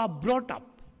you are brought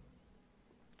up.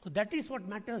 So that is what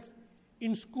matters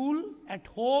in school, at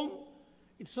home,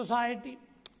 in society,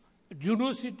 at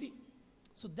university.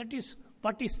 So that is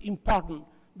what is important.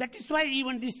 That is why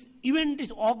even this event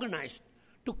is organized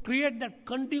to create that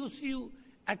conducive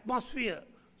atmosphere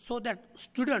so that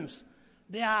students,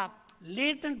 their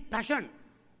latent passion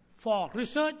for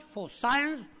research, for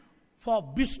science, for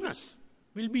business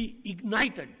will be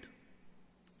ignited.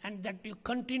 And that will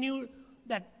continue,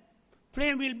 that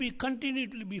flame will be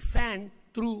continually be fanned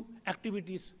through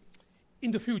activities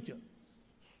in the future.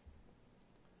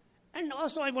 And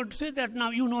also I want to say that now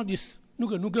you know this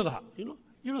nuga, you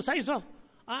know size of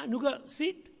nuga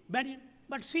seed,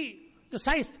 but see the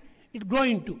size it grow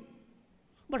into.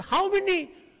 But how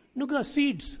many nuga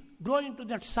seeds grow into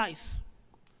that size?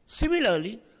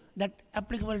 Similarly, that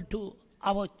applicable to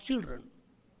our children.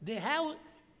 They have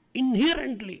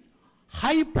inherently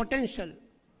high potential,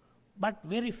 but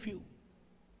very few.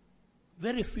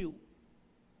 Very few.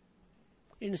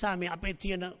 ඉනිසා අපේ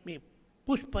තියෙන මේ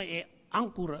පුෂ්පයේ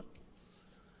අංකුර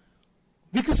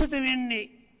විකසිත වෙන්නේ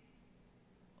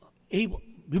ඒ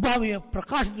විභාවය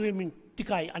ප්‍රකාශිත වෙමින්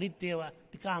ටිකයි අනිත් ඒවා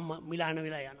ටිකම මිලාන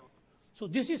වෙලා යනවා. So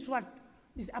this is what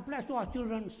this applies to our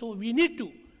children. So we need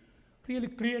to really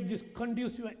create this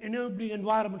conducive and enabling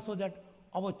environment so that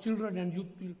our children and youth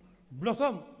will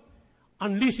blossom,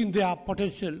 unleashing their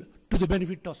potential to the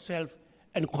benefit of self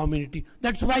and community.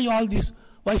 That's why all this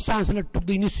Vice Chancellor took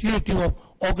the initiative of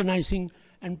organizing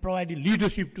and providing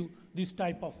leadership to this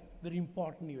type of very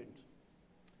important events.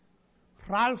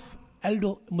 Ralph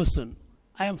Waldo Emerson,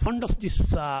 I am fond of this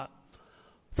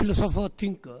philosopher,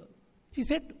 thinker. He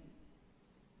said,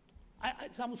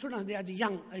 some students, they are the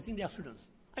young, I think they are students.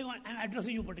 I'm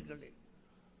addressing you particularly.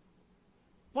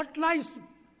 What lies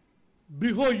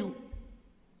before you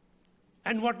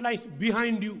and what lies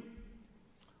behind you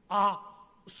are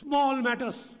small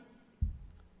matters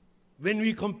when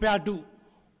we compare to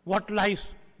what lies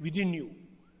within you.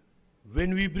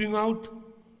 When we bring out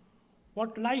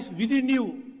what lies within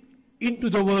you into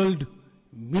the world,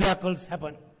 miracles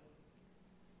happen.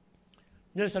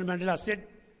 Nelson Mandela said,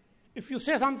 if you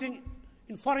say something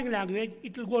in foreign language,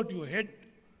 it will go to your head.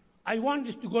 I want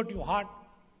this to go to your heart.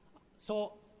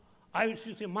 So I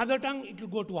should say mother tongue, it will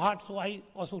go to heart. So I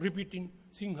also repeat in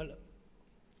Sinhala.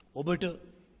 Obata,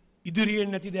 idiriyen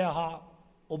nati daya ha,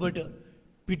 obata,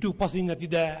 pitu passing ati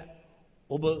daya,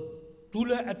 oba,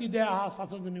 tula ati daya ha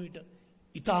sasadanavita,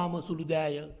 itama sulu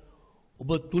daya,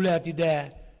 oba tula ati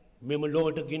daya, mema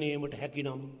lowata gineemata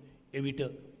hakinam,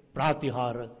 evita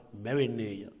pratihara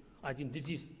mevenneya. I think this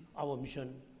is our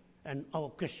mission, and our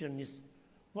question is,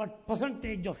 what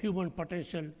percentage of human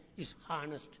potential is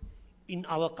harnessed in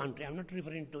our country? I'm not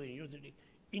referring to university.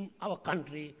 In our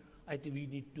country, I think we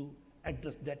need to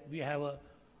address that. We have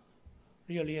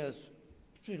really a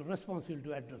responsibility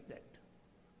to address that.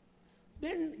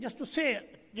 Then just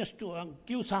to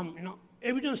give some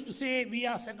evidence to say we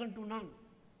are second to none,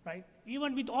 right?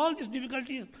 Even with all these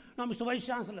difficulties, now Mr. Vice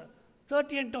Chancellor,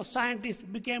 30% of scientists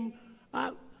became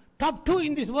top 2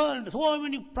 in this world, so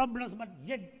many problems, but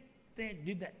yet they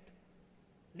did that.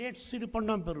 Late Sri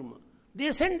Ponnam Peruma.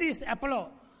 They sent this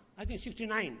Apollo, I think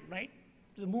 69, right,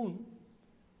 to the moon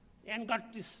and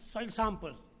got this soil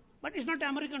samples. But it's not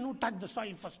American who touched the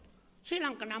soil first. Sri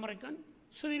Lankan American,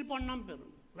 Sri Ponnam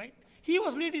Peruma, right? He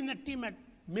was leading the team at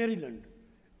Maryland.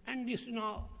 And this,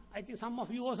 I think some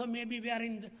of you also may be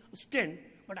wearing the stent,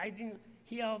 but I think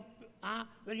here,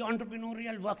 very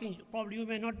entrepreneurial working, probably you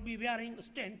may not be wearing a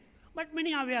stent, but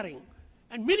many are wearing,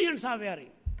 and millions are wearing,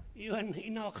 even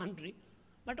in our country,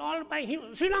 but all by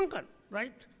him, Sri Lankan,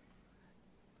 right?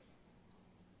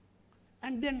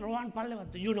 And then Rohan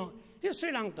Pallavath, you know, he's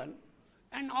Sri Lankan,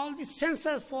 and all these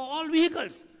sensors for all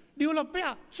vehicles developed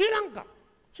by Sri Lanka,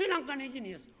 Sri Lankan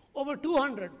engineers, over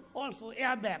 200, also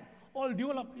airbag, all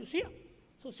developed here.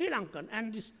 So Sri Lankan,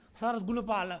 and this Sarath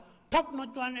Gunapala,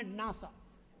 top-notch one at NASA,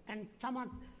 and Samat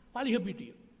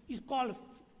Palihapitiya is called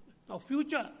a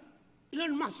future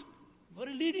Elon Musk,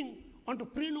 very leading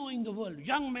entrepreneur in the world,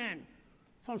 young man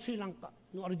from Sri Lanka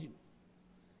in origin.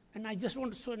 And I just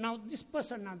want to show now this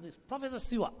person, now this Professor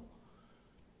Siva.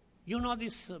 You know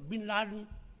this Bin Laden,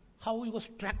 how he was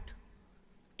tracked.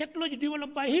 Technology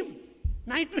developed by him,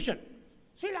 night vision,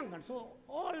 Sri Lankan. So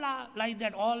all are like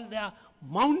that, all there are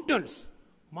mountains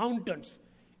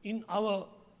in our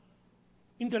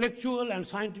intellectual and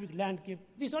scientific landscape.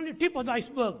 This is only tip of the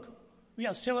iceberg. We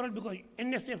have several because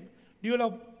NSF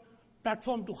developed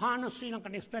platform to harness Sri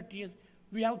Lankan expertise.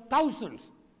 We have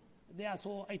thousands there,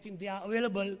 so I think they are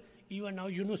available even our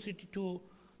university to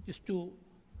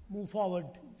move forward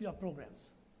with your programs.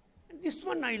 And this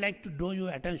one I like to draw your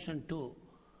attention to,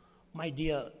 my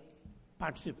dear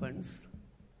participants.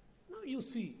 Now you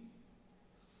see,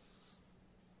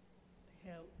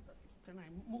 here, can I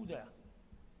move there?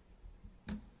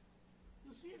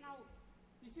 You see now,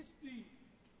 this is the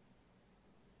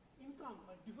income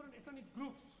by different ethnic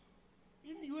groups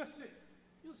in USA.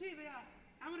 You see they are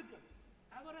American,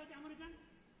 average American,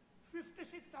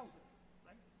 56,000,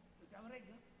 right? That's average,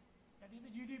 that is the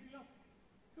GDP of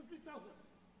 50,000.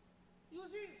 You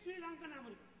see Sri Lankan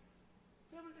American,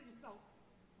 70,000, whatever.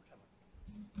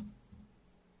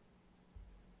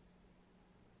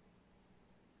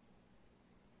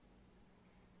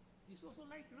 This also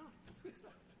like, no?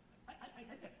 I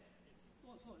had that.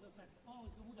 Oh, so, that's right. Oh,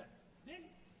 it's good. Then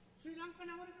Sri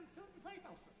Lankan American,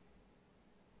 75,000.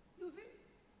 You see?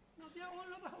 Now they are all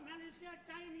over Malaysia,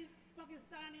 Chinese,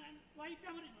 Pakistani, and white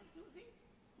Americans. You see?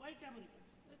 White Americans.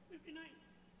 That's 59.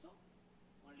 So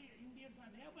only Indians are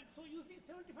there, but so you see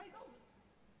 75,000.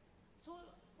 So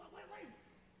why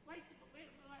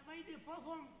they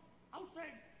perform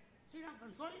outside Sri Lanka?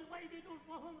 Sorry, why they don't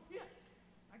perform here?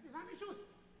 That is some issues.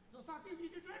 Those are things we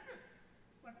need to address.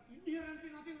 But inherently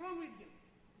nothing wrong with them.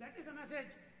 That is the message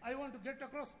I want to get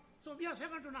across. So we are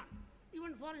second to none.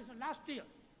 Even for instance, last year,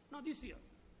 now this year,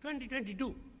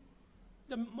 2022,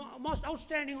 the most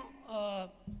outstanding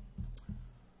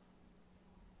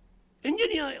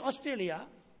engineer in Australia,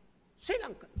 Sri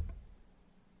Lanka,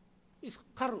 is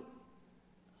Karu.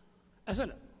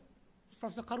 SLM.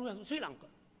 Professor Karu, Sri Lanka.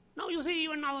 Now you see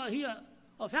even now here,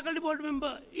 a faculty board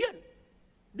member, Ian,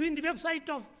 doing the website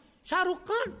of Shah Rukh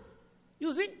Khan.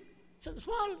 You see,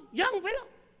 small, young fellow,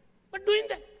 but doing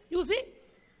that. You see,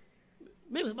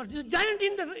 maybe, but there's a giant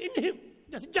in him.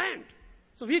 There's a giant.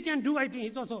 So we can do, I think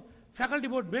he's also faculty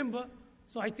board member,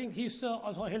 so I think he's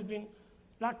also helping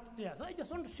a lot there. So I just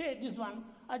want to say this one,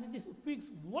 I think this speaks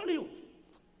volumes,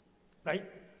 right?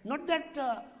 Not that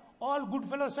all good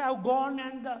fellows have gone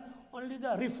and only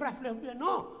the riffraff left here.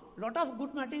 No, lot of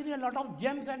good material, lot of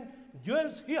gems and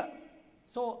jewels here.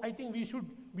 So I think we should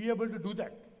be able to do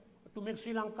that, to make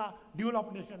Sri Lanka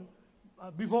developed nation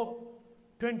before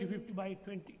 2050 by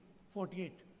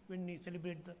 2048, when we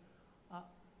celebrate the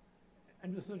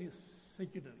anniversary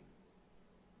centenary.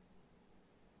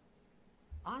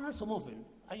 Arnold Sommerfeld,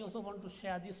 I also want to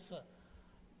share this.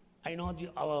 I know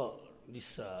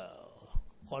this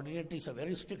coordinator is a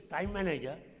very strict time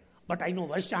manager, but I know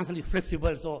Vice Chancellor is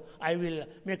flexible, so I will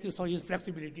make use of his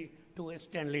flexibility to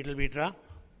extend a little bit. Right?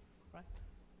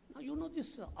 Now you know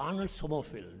this Arnold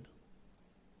Sommerfeld.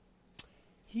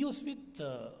 He was with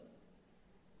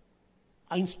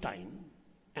Einstein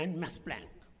and Max Planck,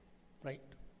 right?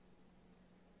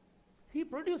 He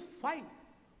produced 5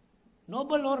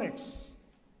 Nobel laureates,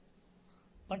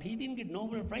 but he didn't get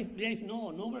Nobel Prize. There is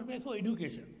no Nobel Prize for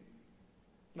education,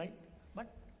 right?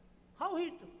 But how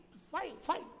he 5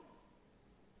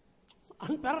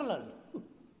 unparalleled.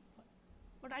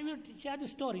 But I will share the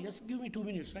story. Just give me 2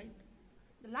 minutes, right?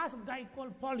 The last guy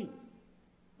called Pauline,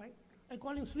 right? I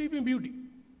call him Sleeping Beauty.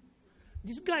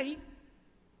 This guy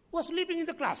was sleeping in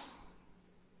the class.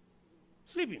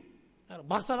 Sleeping.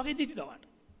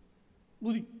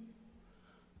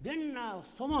 Then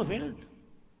Sommerfeld,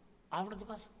 after the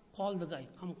class, called the guy,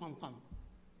 come.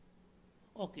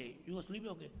 Okay, you were sleeping,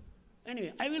 okay.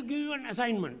 Anyway, I will give you an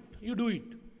assignment. You do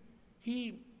it.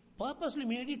 He purposely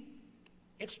made it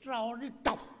extraordinarily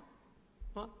tough,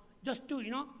 just to,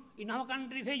 In our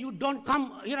country, say, you don't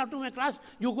come here to my class,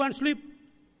 you go and sleep.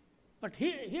 But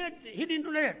he didn't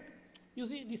do that. You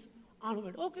see, this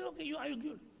answer, okay, you are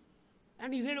good.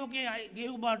 And he said, okay, I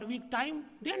gave about a week time.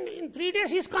 Then in 3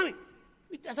 days, he's coming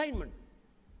with assignment.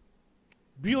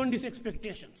 Beyond his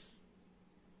expectations.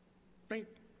 Right?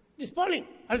 This Pauling,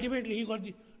 ultimately he got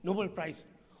the Nobel Prize.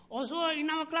 Also in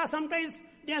our class, sometimes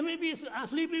there may be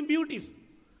sleeping beauties.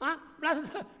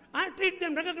 Plus, treat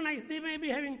them, recognize they may be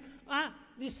having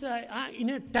this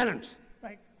innate talents.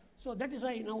 Right? So that is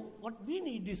why now what we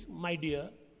need is, my dear,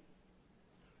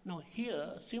 now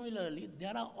here, similarly,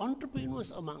 there are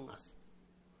entrepreneurs among us.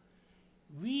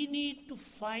 We need to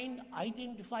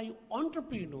identify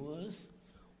entrepreneurs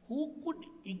who could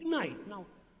ignite. Now,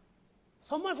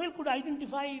 Sommerfeld could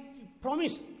identify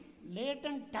promise,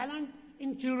 latent talent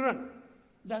in children.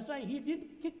 That's why he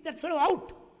didn't kick that fellow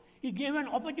out. He gave an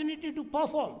opportunity to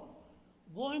perform,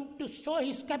 going to show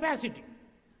his capacity.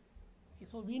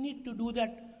 So we need to do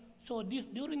that. So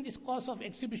during this course of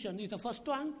exhibition, this is the first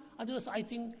one. Others, I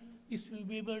think this will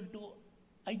be able to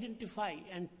identify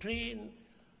and train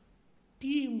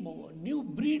team or new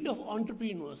breed of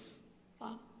entrepreneurs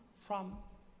from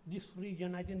this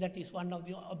region. I think that is one of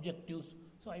the objectives.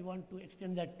 So I want to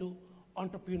extend that to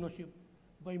entrepreneurship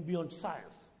going beyond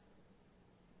science.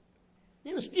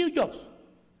 Then Steve Jobs,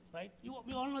 right?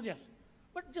 We all know this.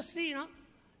 But just see,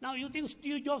 now you think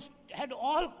Steve Jobs had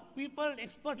all people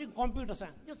expert in computer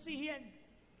science. Just see,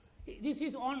 this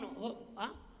is on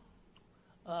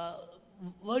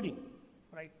wording,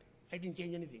 right? I didn't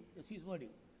change anything. This is wording.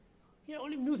 Here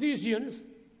only musicians,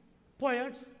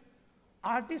 poets,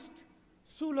 artists,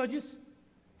 zoologists,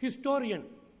 historians,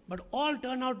 but all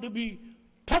turn out to be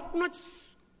top-notch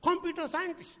computer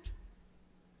scientists.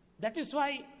 That is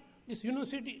why this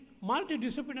university,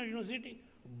 multidisciplinary university,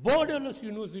 borderless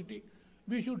university,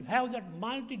 we should have that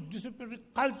multidisciplinary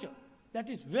culture. That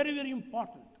is very, very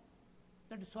important.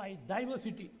 That is why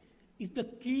diversity is the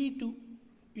key to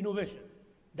innovation,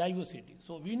 diversity.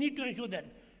 So we need to ensure that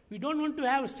we don't want to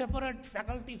have separate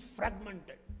faculties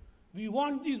fragmented. We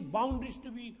want these boundaries to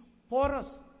be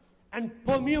porous and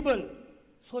permeable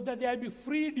so that there will be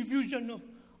free diffusion of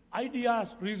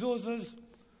ideas, resources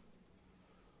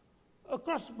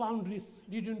across boundaries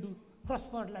leading to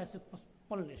cross-fertilizer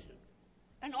pollination.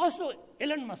 And also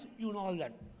Elon Musk, you know all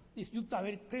that. These youth are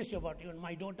very crazy about it. Even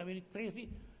my daughter very crazy.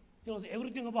 She knows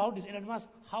everything about this Elon Musk,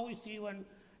 how is even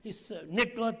his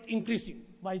net worth increasing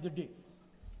by the day.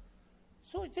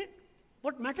 So it's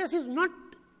what matters is not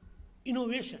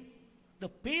innovation, the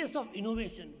pace of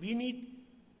innovation. We need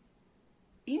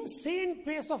insane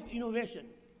pace of innovation,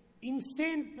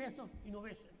 insane pace of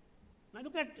innovation. Now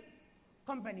look at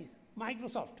companies,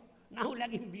 Microsoft, now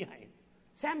lagging behind.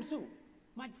 Samsung,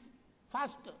 much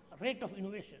faster rate of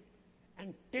innovation.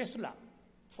 And Tesla,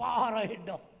 far ahead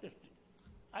of this.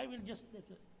 I will just,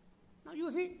 now you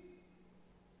see,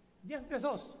 Jeff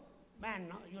Bezos,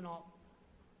 man, you know,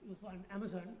 he was on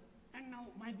Amazon, and now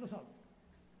Microsoft.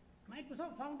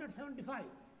 Microsoft founded 75.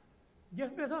 Jeff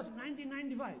Bezos,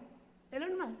 1995.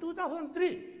 Elon Musk,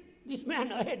 2003. This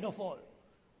man ahead of all.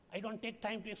 I don't take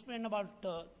time to explain about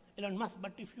Elon Musk,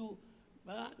 but if you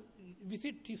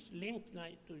visit his links,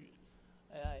 to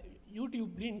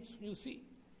YouTube links, you see,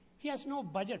 he has no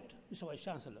budget, Mr. Vice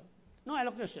Chancellor, no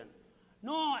allocation,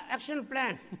 no action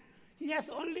plan. He has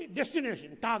only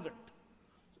destination, target.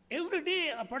 Every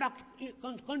day a product,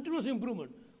 continuous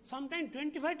improvement. Sometimes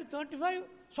 25 to 35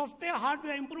 software,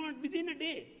 hardware improvement within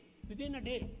a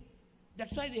day.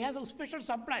 That's why he has a special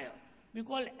supplier we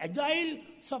call agile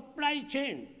supply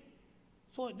chain.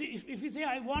 So if you say,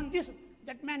 I want this,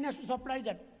 that man has to supply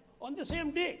that on the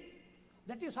same day.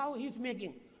 That is how he's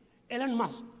making. Elon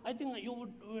Musk, I think you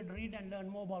would read and learn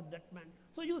more about that man.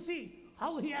 So you see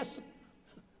how he has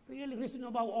really risen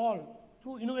above all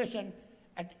through innovation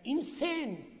at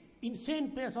insane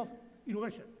pace of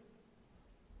innovation.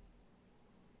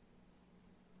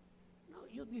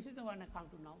 Now, this is the one I come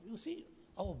to now. You see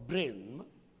our brain.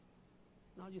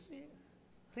 Now you see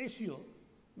ratio,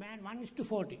 man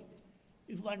 1:40.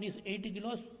 If one is 80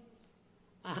 kilos,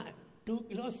 2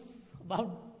 kilos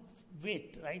about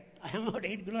weight, right? I am about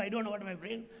 8 kilos, I don't know what my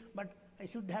brain, but I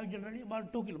should have generally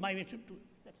about 2 kilos. My weight should 2.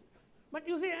 But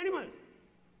you see animals,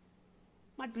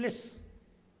 much less.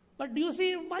 But do you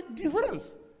see much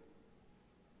difference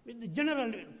with the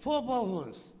general 4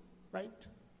 performance, right?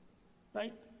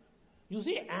 Right? You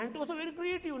see, ants also very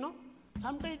creative, no?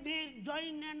 Sometimes they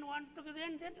join and want to,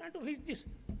 then they try to reach this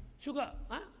sugar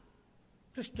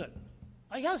crystal.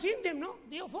 I have seen them, no?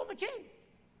 They form a chain.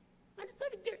 And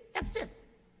it's excess.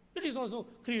 There is also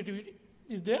creativity.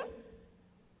 Is there?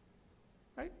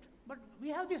 Right? But we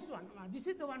have this one. This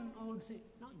is the one I would say.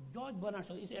 Now, George Bernard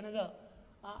Shaw is another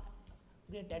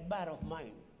great admirer of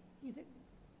mine. He said,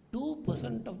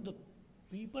 2% of the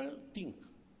people think,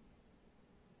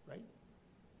 right?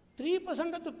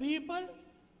 3% of the people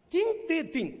think they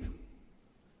think.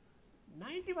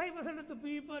 95% of the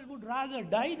people would rather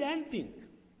die than think.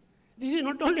 This is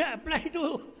not only applied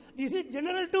to, this is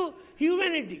general to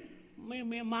humanity.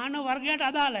 Mana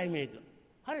vargayata adalai meka.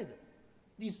 Harida.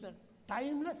 This is a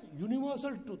timeless,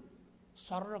 universal truth.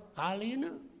 Sarva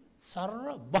kalina,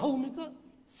 sarva bahumika,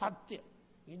 satya.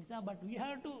 But we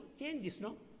have to change this,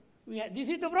 no? This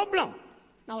is the problem.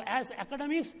 Now, as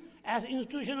academics, as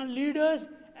institutional leaders,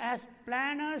 as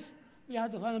planners, we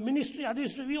have the ministry,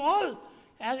 we all,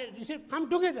 as we said, come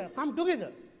together.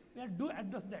 We have to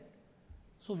address that.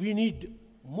 So we need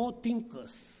more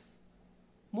thinkers,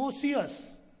 more seers,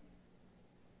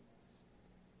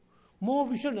 more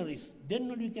visionaries.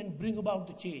 Then only we can bring about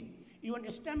the change. Even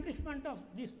establishment of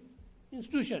this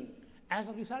institution as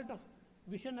a result of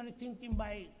visionary thinking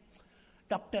by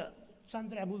Dr.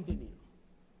 Chandra Abuldini.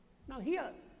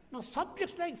 Now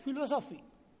subjects like philosophy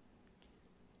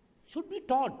should be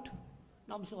taught.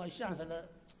 Now, Mr. Vice Chancellor,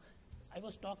 I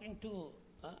was talking to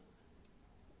a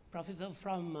professor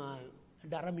from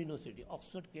Durham University,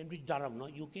 Oxford, Cambridge, Durham, no,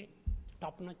 UK,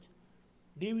 top-notch,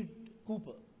 David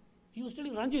Cooper. He was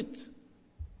telling Ranjit,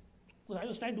 because I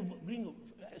was trying to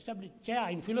establish chair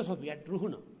in philosophy at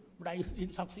Ruhuna, but I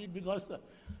didn't succeed because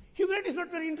humanity is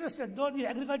not very interested, though the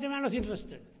agriculture man was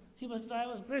interested. I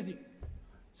was crazy.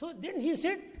 So then he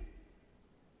said,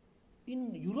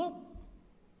 in Europe,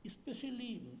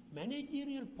 especially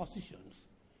managerial positions,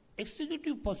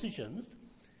 executive positions,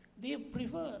 they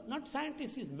prefer not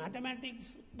scientists,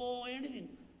 mathematics or anything,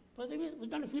 but they have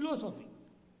done philosophy.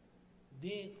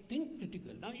 They think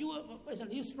critical. Now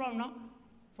he's from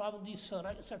this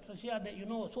Russia,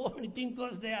 that so many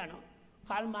thinkers there, no?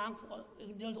 Karl Marx,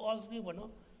 all people,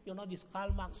 no? This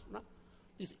Karl Marx, no?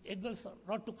 This Engels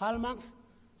wrote to Karl Marx,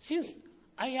 since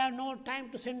I have no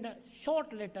time to send a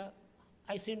short letter,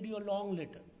 I send you a long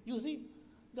letter. You see,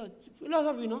 the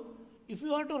philosophy, no? If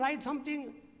you want to write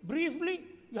something briefly,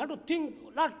 you have to think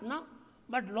a lot, no?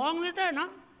 But long letter, no?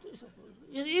 It's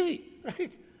easy,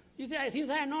 right? You say, since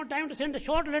I have no time to send a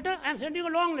short letter, I am sending a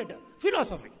long letter.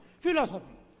 Philosophy.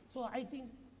 So I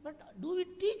think, but do we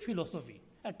teach philosophy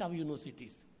at our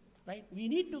universities, right? We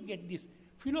need to get these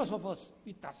philosophers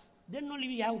with us. Then only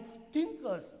we have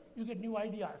thinkers, you get new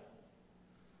ideas.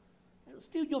 And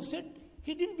Steve Jobs said,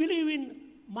 he didn't believe in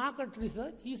market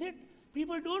research. He said,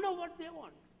 people don't know what they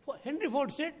want. Henry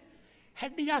Ford said,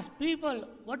 had he asked people,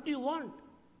 what do you want?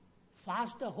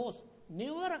 Faster horse,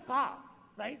 never a car,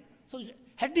 right? So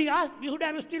had he asked, we would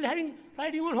have still riding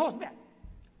on horseback.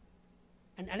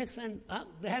 And Alexander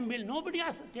Graham Bell, nobody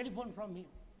asked a telephone from him.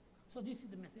 So this is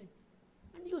the message.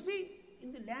 And you see,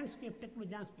 in the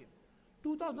technology landscape,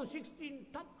 2016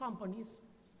 top companies,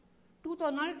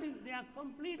 2019 they are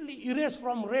completely erased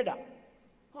from radar,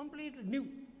 completely new,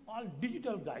 all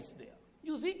digital guys there.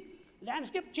 You see,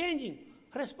 landscape changing,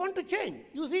 respond to change.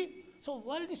 You see, so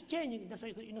world is changing. That's why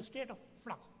it's in a state of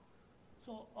flux.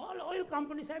 So all oil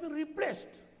companies have been replaced,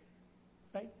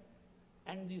 right?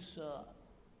 And this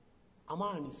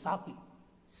Amani Saki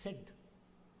said,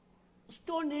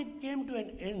 Stone Age came to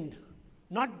an end,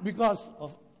 not because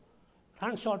of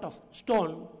run short of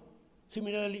stone.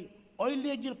 Similarly, oil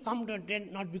age will come to an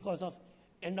end, not because of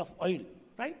end of oil,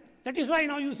 right? That is why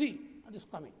now you see this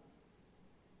coming.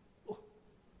 Oh.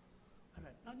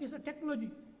 Right. Now this is a technology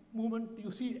movement. You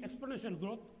see exponential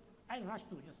growth. I'll rush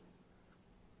to just.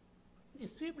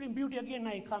 This sleeping beauty again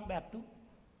I come back to.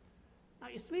 Now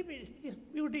this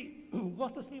beauty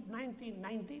goes to sleep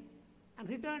 1990 and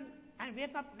return and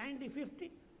wake up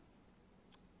 1950.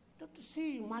 Not to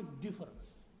see much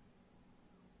difference.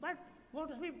 But go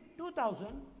to sleep 2000,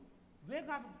 wake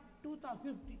up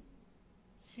 2050.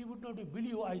 She would not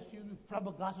believe she would be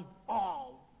flabbergasted.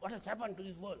 Oh, what has happened to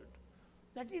this world?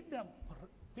 That is the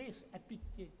pace at which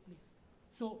it takes place.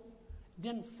 So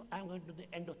then I'm going to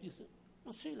the end of this.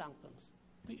 Now, Sri Lankans.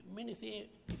 Many say,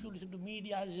 if you listen to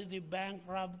media, they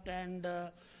bankrupt and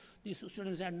these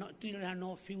students have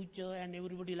no future and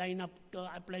everybody line up to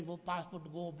apply for passport to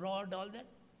go abroad, all that.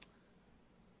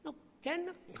 Now, can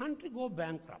a country go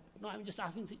bankrupt? No, I'm just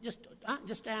asking,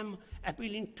 just I'm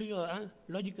appealing to your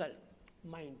logical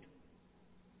mind.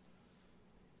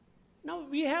 Now,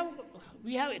 we have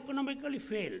economically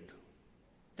failed.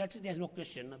 There's no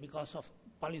question because of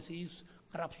policies,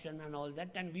 corruption and all that,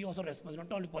 and we also respond,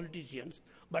 not only politicians,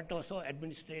 but also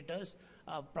administrators,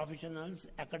 professionals,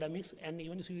 academics, and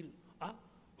even civil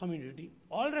community,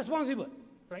 all responsible,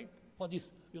 right, for this.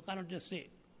 You cannot just say.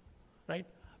 right?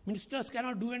 Ministers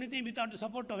cannot do anything without the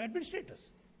support of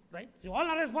administrators, right? They all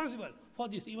are responsible for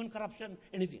this, even corruption,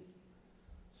 anything.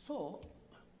 So,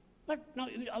 but now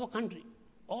in our country,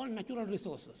 all natural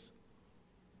resources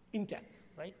intact,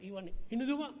 right? Even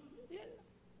Hindu, yeah,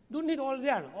 don't need all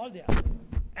there.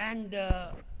 And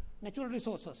natural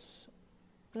resources,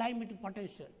 climate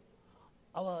potential,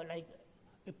 our like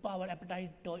power,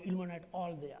 appetite, or illuminate,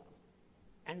 all there.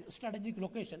 And strategic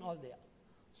location, all there.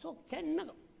 So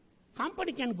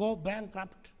company can go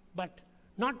bankrupt, but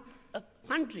not a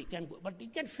country can go, but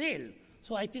it can fail.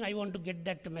 So I think I want to get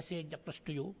that message across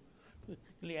to you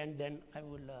quickly, and then I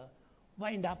will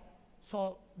wind up.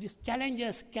 So these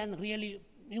challenges can really,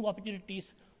 new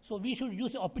opportunities, so we should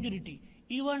use the opportunity.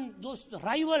 Even those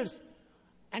rivals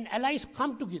and allies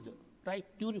come together, right,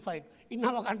 during fight. In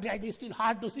our country, I think it's still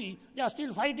hard to see. They are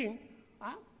still fighting,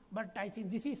 but I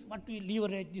think this is what we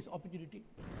leverage this opportunity.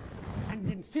 And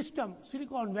then system,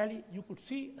 Silicon Valley, you could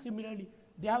see similarly,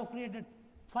 they have created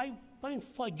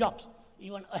 5.4 jobs,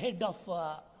 even ahead of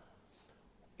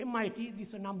MIT, this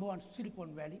is the number one,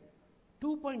 Silicon Valley,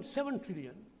 2.7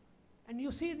 trillion. And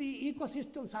you see the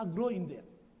ecosystems are growing there.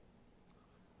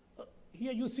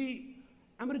 Here you see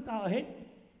America ahead,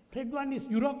 third one is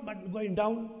Europe, but going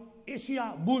down,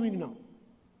 Asia booming now.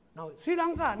 Now Sri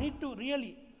Lanka need to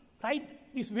really ride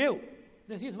this wave.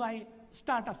 This is why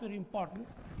startups are very important.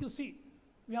 You see,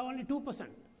 we have only 2%,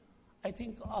 I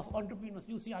think, of entrepreneurs.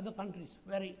 You see other countries,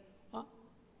 very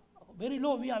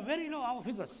low. We are very low, our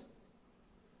figures.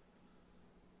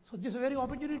 So this is a very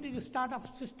opportunity, the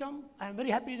startup system. I am very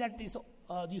happy that this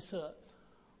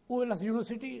UWU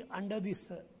University, under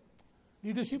this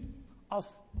leadership of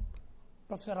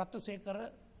Professor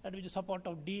Ratnasekara, and with the support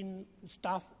of Dean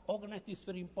staff, organized this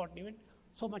very important event.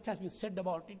 So much has been said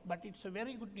about it, but it's a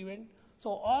very good event.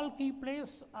 So all key players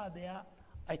are there.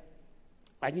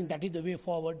 I think that is the way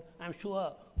forward. I'm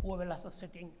sure UWU is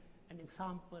setting an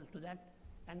example to that,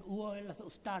 and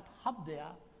UWU start hub there.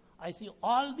 I see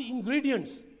all the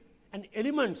ingredients and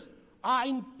elements are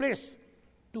in place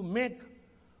to make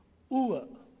UWU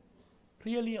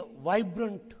really a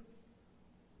vibrant,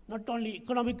 not only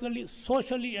economically,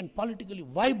 socially, and politically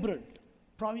vibrant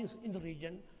province in the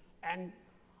region, and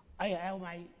I have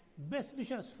my best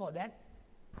wishes for that.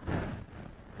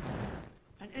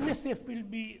 And NSF will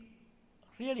be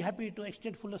really happy to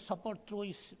extend full support through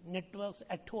its networks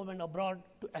at home and abroad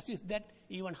to assist that,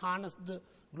 even harness the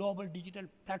global digital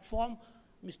platform.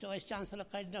 Mr. Vice Chancellor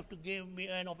kind enough to give me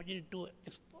an opportunity to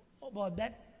explore about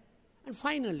that. And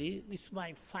finally, this is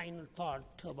my final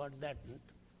thought about that.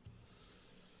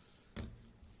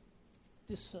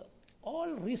 This,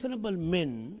 all reasonable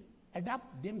men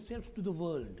adapt themselves to the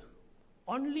world.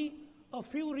 Only a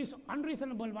few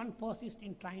unreasonable ones persist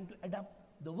in trying to adapt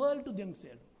the world to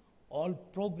themselves. All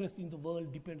progress in the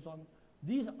world depends on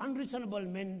these unreasonable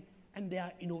men and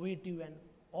their innovative and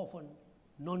often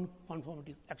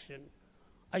non-conformist action.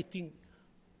 I think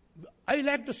I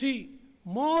like to see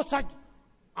more such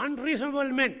unreasonable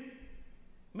men.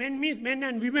 Men means men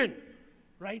and women,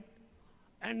 right?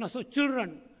 And also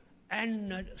children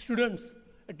and students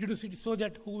at university, so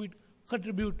that who would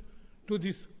contribute to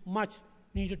this much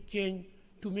needed change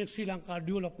to make Sri Lanka a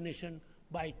developed nation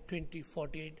by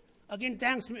 2048. Again,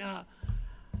 thanks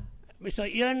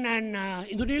Mr. Ian and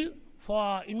Indunil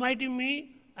for inviting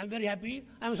me. I'm very happy.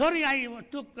 I'm sorry I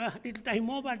took a little time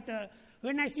more, but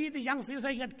when I see the young face,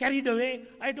 I get carried away.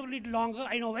 I took a little longer.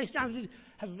 I know Vice Chancellor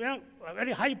have a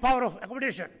very high power of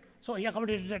accommodation. So he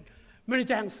accommodated that. Many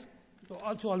thanks. So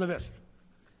also all the best.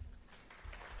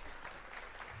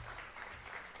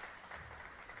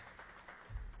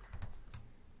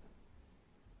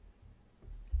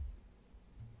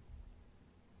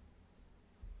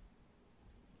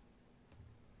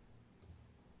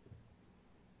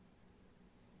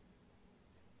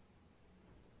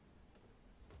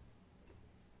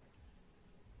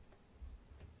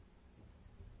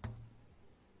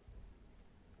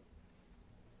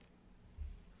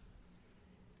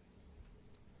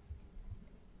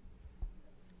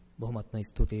 බොහොමත්ම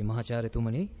ස්තුතියි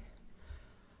මහාචාර්යතුමනි.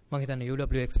 මම හිතන්නේ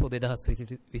UWU EXPO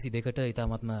 2022ට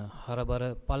ඉතාමත්ම හරබර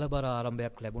පළබර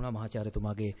ආරම්භයක් ලැබුණා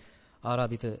මහාචාර්යතුමාගේ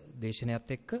ආරාධිත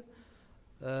දේශනයත් එක්ක.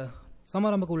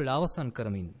 සමාරම්භ කුලල අවසන්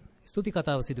කරමින් ස්තුති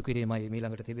කතාව සිදු කිරීමයි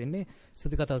ඊළඟට තිබෙන්නේ.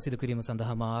 ස්තුති කතාව සිදු කිරීම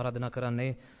සඳහා මා ආරාධනා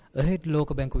කරන්නේ අහෙඩ් ලෝක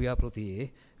බැංකු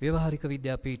ව්‍යාපෘතියේ ව්‍යවහාරික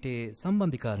විද්‍යාපීඨයේ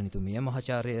සම්බන්ධීකාරිණිතුමිය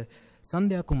මහාචාර්ය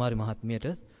සන්ධ්‍යා කුමාරි මහත්මියට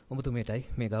ඔබතුමියටයි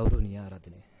මේ ගෞරවනීය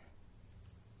ආරාධනය.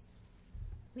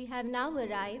 We have now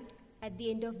arrived at the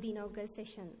end of the inaugural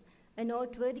session. A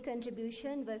noteworthy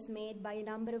contribution was made by a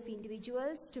number of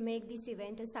individuals to make this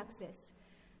event a success.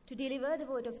 To deliver the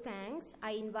vote of thanks,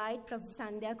 I invite Professor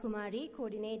Sandhya Kumari,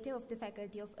 Coordinator of the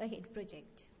Faculty of AHEAD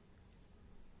Project.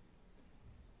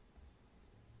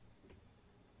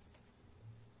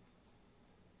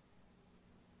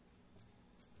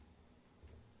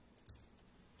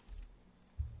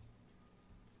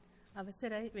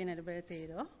 Avasarai Venerable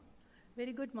Thero.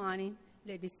 Very good morning,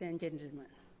 ladies and gentlemen.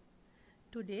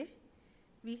 Today,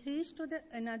 we reach to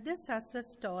another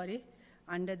success story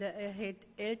under the head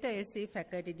LTLC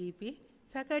Faculty DP,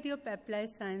 Faculty of Applied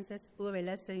Sciences,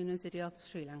 UWU University of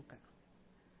Sri Lanka.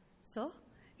 So,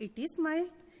 it is my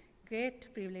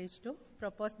great privilege to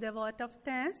propose the vote of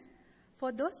thanks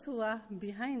for those who are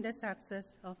behind the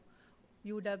success of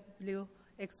UWU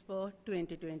EXPO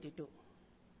 2022.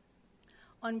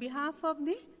 On behalf of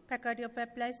the Faculty of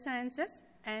Applied Sciences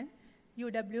and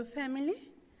UWU family,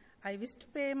 I wish to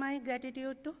pay my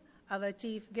gratitude to our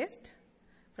chief guest,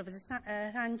 Professor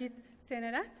Ranjit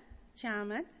Senarat,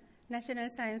 Chairman, National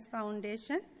Science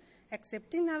Foundation,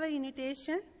 accepting our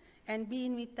invitation and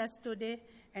being with us today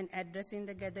and addressing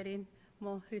the gathering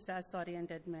more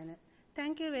resource-oriented manner.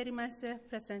 Thank you very much, sir,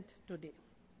 present today.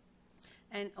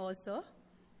 And also,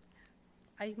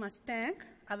 I must thank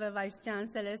our Vice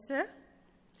Chancellor, sir,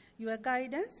 your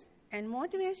guidance and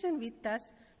motivation with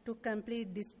us to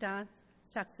complete this task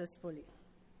successfully.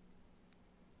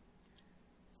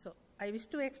 So, I wish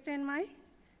to extend my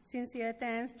sincere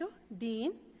thanks to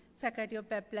Dean, Faculty of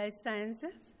Applied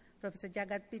Sciences, Professor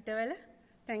Jagat Pitawala.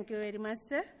 Thank you very much,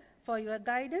 sir, for your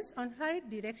guidance on right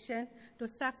direction to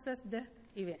success the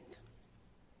event.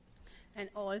 And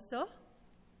also,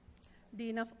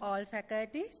 Dean of all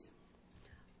faculties,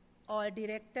 all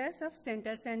directors of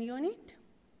centers and unit,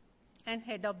 and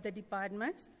head of the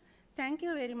departments, thank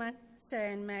you very much, sir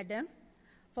and madam,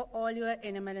 for all your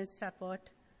enormous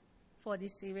support for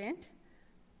this event.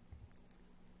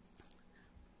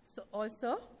 So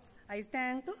also, I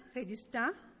thank to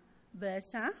Registrar,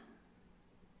 Bursa,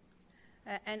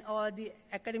 and all the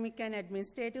academic and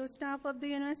administrative staff of the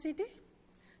university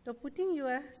for putting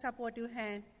your supportive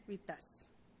hand with us.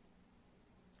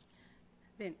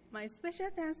 Then, my special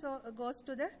thanks goes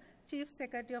to the Chief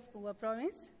Secretary of UWU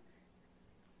Province,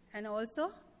 and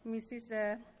also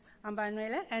Mrs.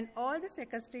 Ambanwela and all the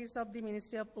secretaries of the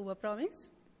Ministry of UWU Province,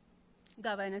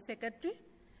 Governor Secretary,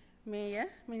 Mayor,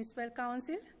 Municipal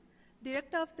Council,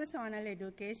 Director of the Zonal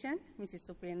Education, Mrs.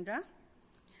 Supendra,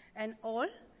 and all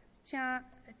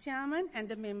Chairman and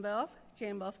the Member of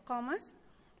Chamber of Commerce.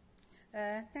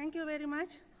 Thank you very much,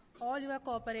 all your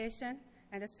cooperation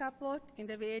and the support in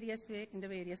the various ways, in the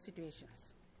various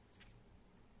situations.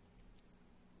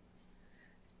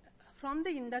 From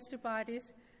the industry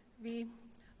parties, we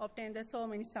obtained so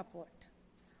many support.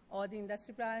 All the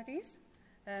industry parties,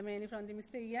 mainly from the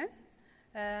Mr. Ian,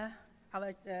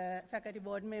 our faculty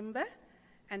board member,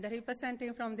 and the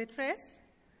representative from the TRES,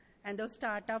 and the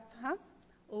startup hub,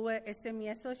 UWU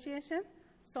SME Association,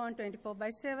 Zone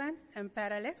 24/7, and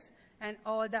Paralex, and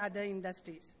all the other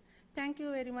industries. Thank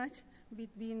you very much for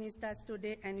being with us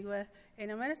today and your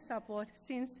enormous support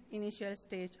since initial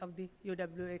stage of the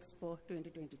UWU EXPO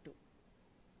 2022.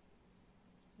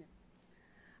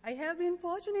 I have been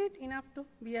fortunate enough to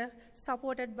be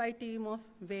supported by a team of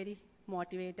very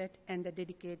motivated and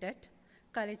dedicated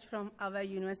colleagues from our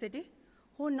university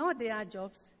who know their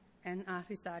jobs and are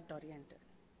result-oriented.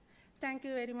 Thank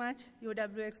you very much,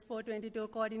 UWU EXPO 22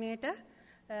 coordinator,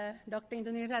 Dr.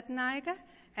 Indunil Ratnayaka,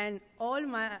 and all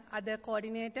my other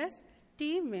coordinators,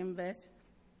 team members,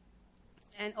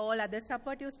 and all other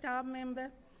supportive staff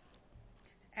members.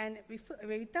 And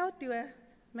without your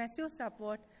massive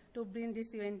support, to bring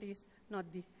this event is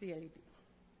not the reality.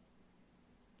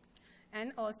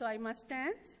 And also I must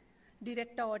thank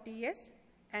Director OTS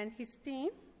and his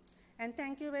team, and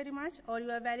thank you very much all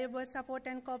your valuable support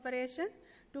and cooperation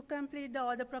to complete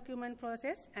all the procurement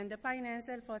process and the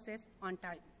financial process on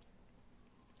time.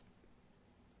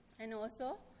 And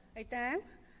also I thank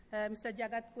Mr.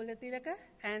 Jagat Kulatilaka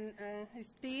and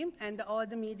his team and all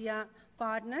the media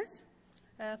partners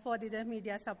for the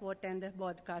media support and the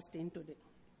broadcasting today.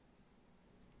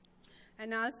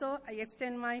 And also, I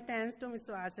extend my thanks to Ms.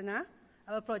 Vasana,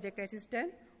 our project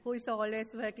assistant, who is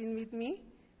always working with me,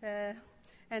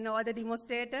 and all the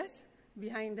demonstrators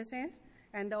behind the scenes,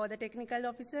 and all the technical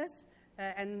officers,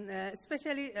 and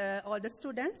especially all the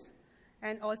students,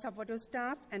 and all supportive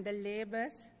staff, and the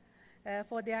laborers,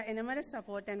 for their enormous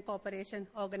support and cooperation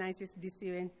organizes this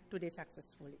event today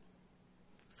successfully.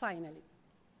 Finally,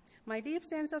 my deep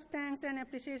sense of thanks and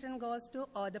appreciation goes to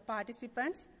all the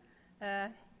participants,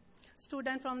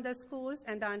 students from the schools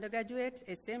and the undergraduates,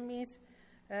 SMEs.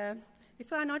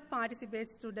 If you are not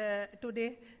participates to the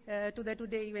today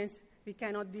events, we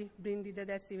cannot bring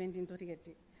this event into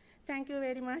reality. Thank you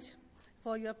very much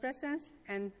for your presence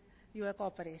and your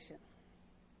cooperation.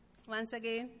 Once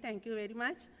again, thank you very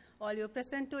much, all you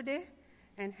present today,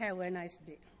 and have a nice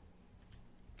day.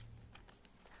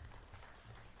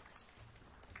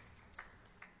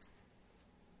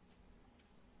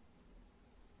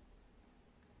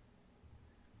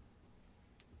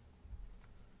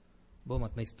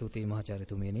 බොහොමත්ම ස්තුතියි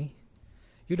මහාචාර්යතුමියනි.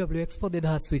 UWU EXPO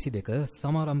 2022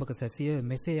 සමාරම්භක සැසිය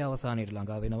මෙසේ අවසානයේ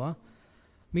ළඟා වෙනවා.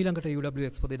 මීළඟට UWU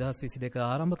EXPO 2022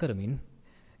 ආරම්භ කරමින්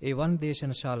ඒ වන්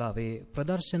දේශන ශාලාවේ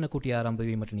ප්‍රදර්ශන කුටි ආරම්භ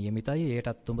වීමට නියමිතයි.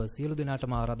 ඒටත් තුඹ සියලු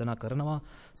දෙනාටම ආරාධනා කරනවා.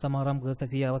 සමාරම්භක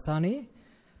සැසිය අවසානයේ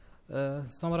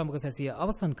සමාරම්භක සැසිය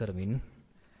අවසන් කරමින්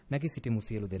නැගී සිටිමු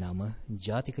සියලු දෙනාම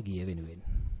ජාතික ගීය වෙනුවෙන්.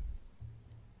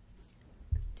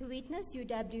 To witness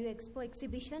UWU EXPO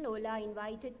exhibition, all are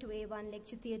invited to A1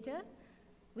 Lecture Theatre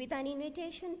with an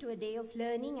invitation to a day of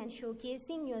learning and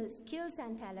showcasing your skills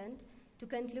and talent. To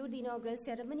conclude the inaugural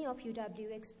ceremony of UWU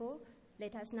EXPO,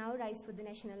 let us now rise for the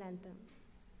national anthem.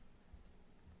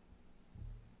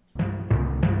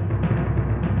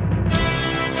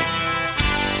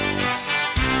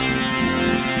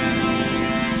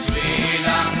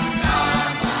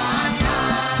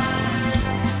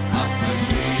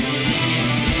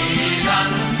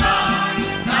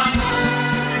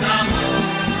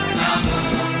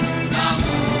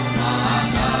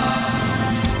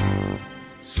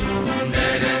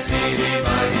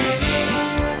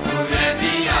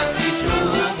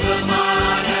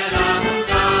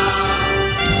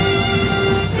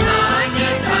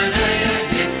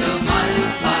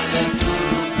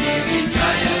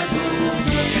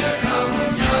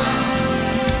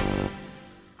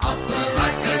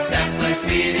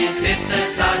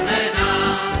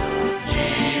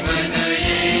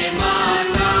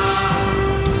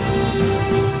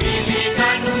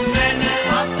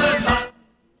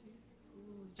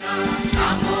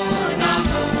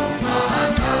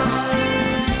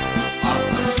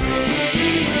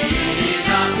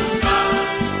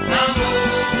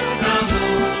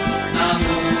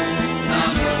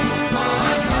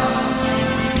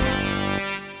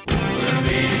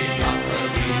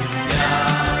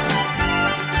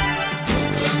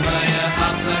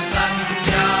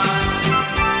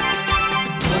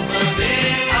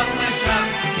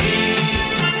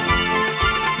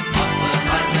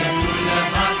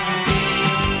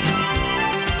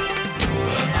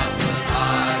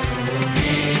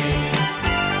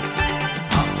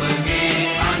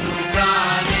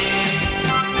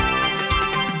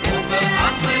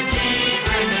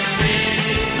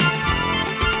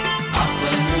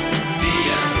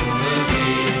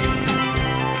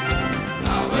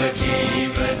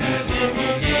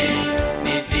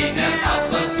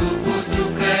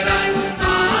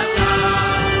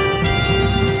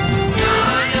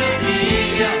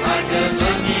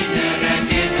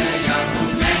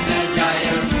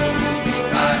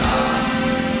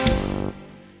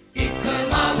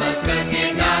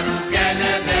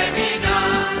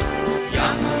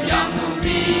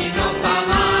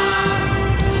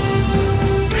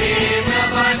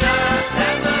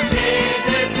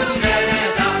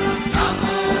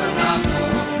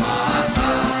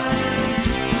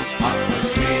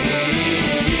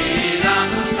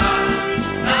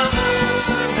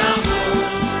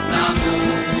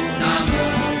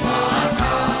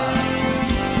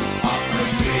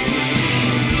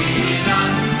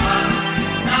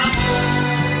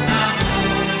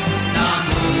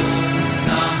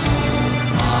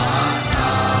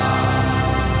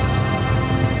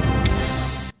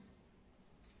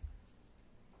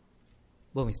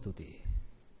 බොහොම ස්තුතියි.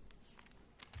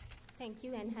 Thank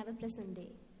you and have a pleasant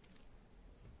day.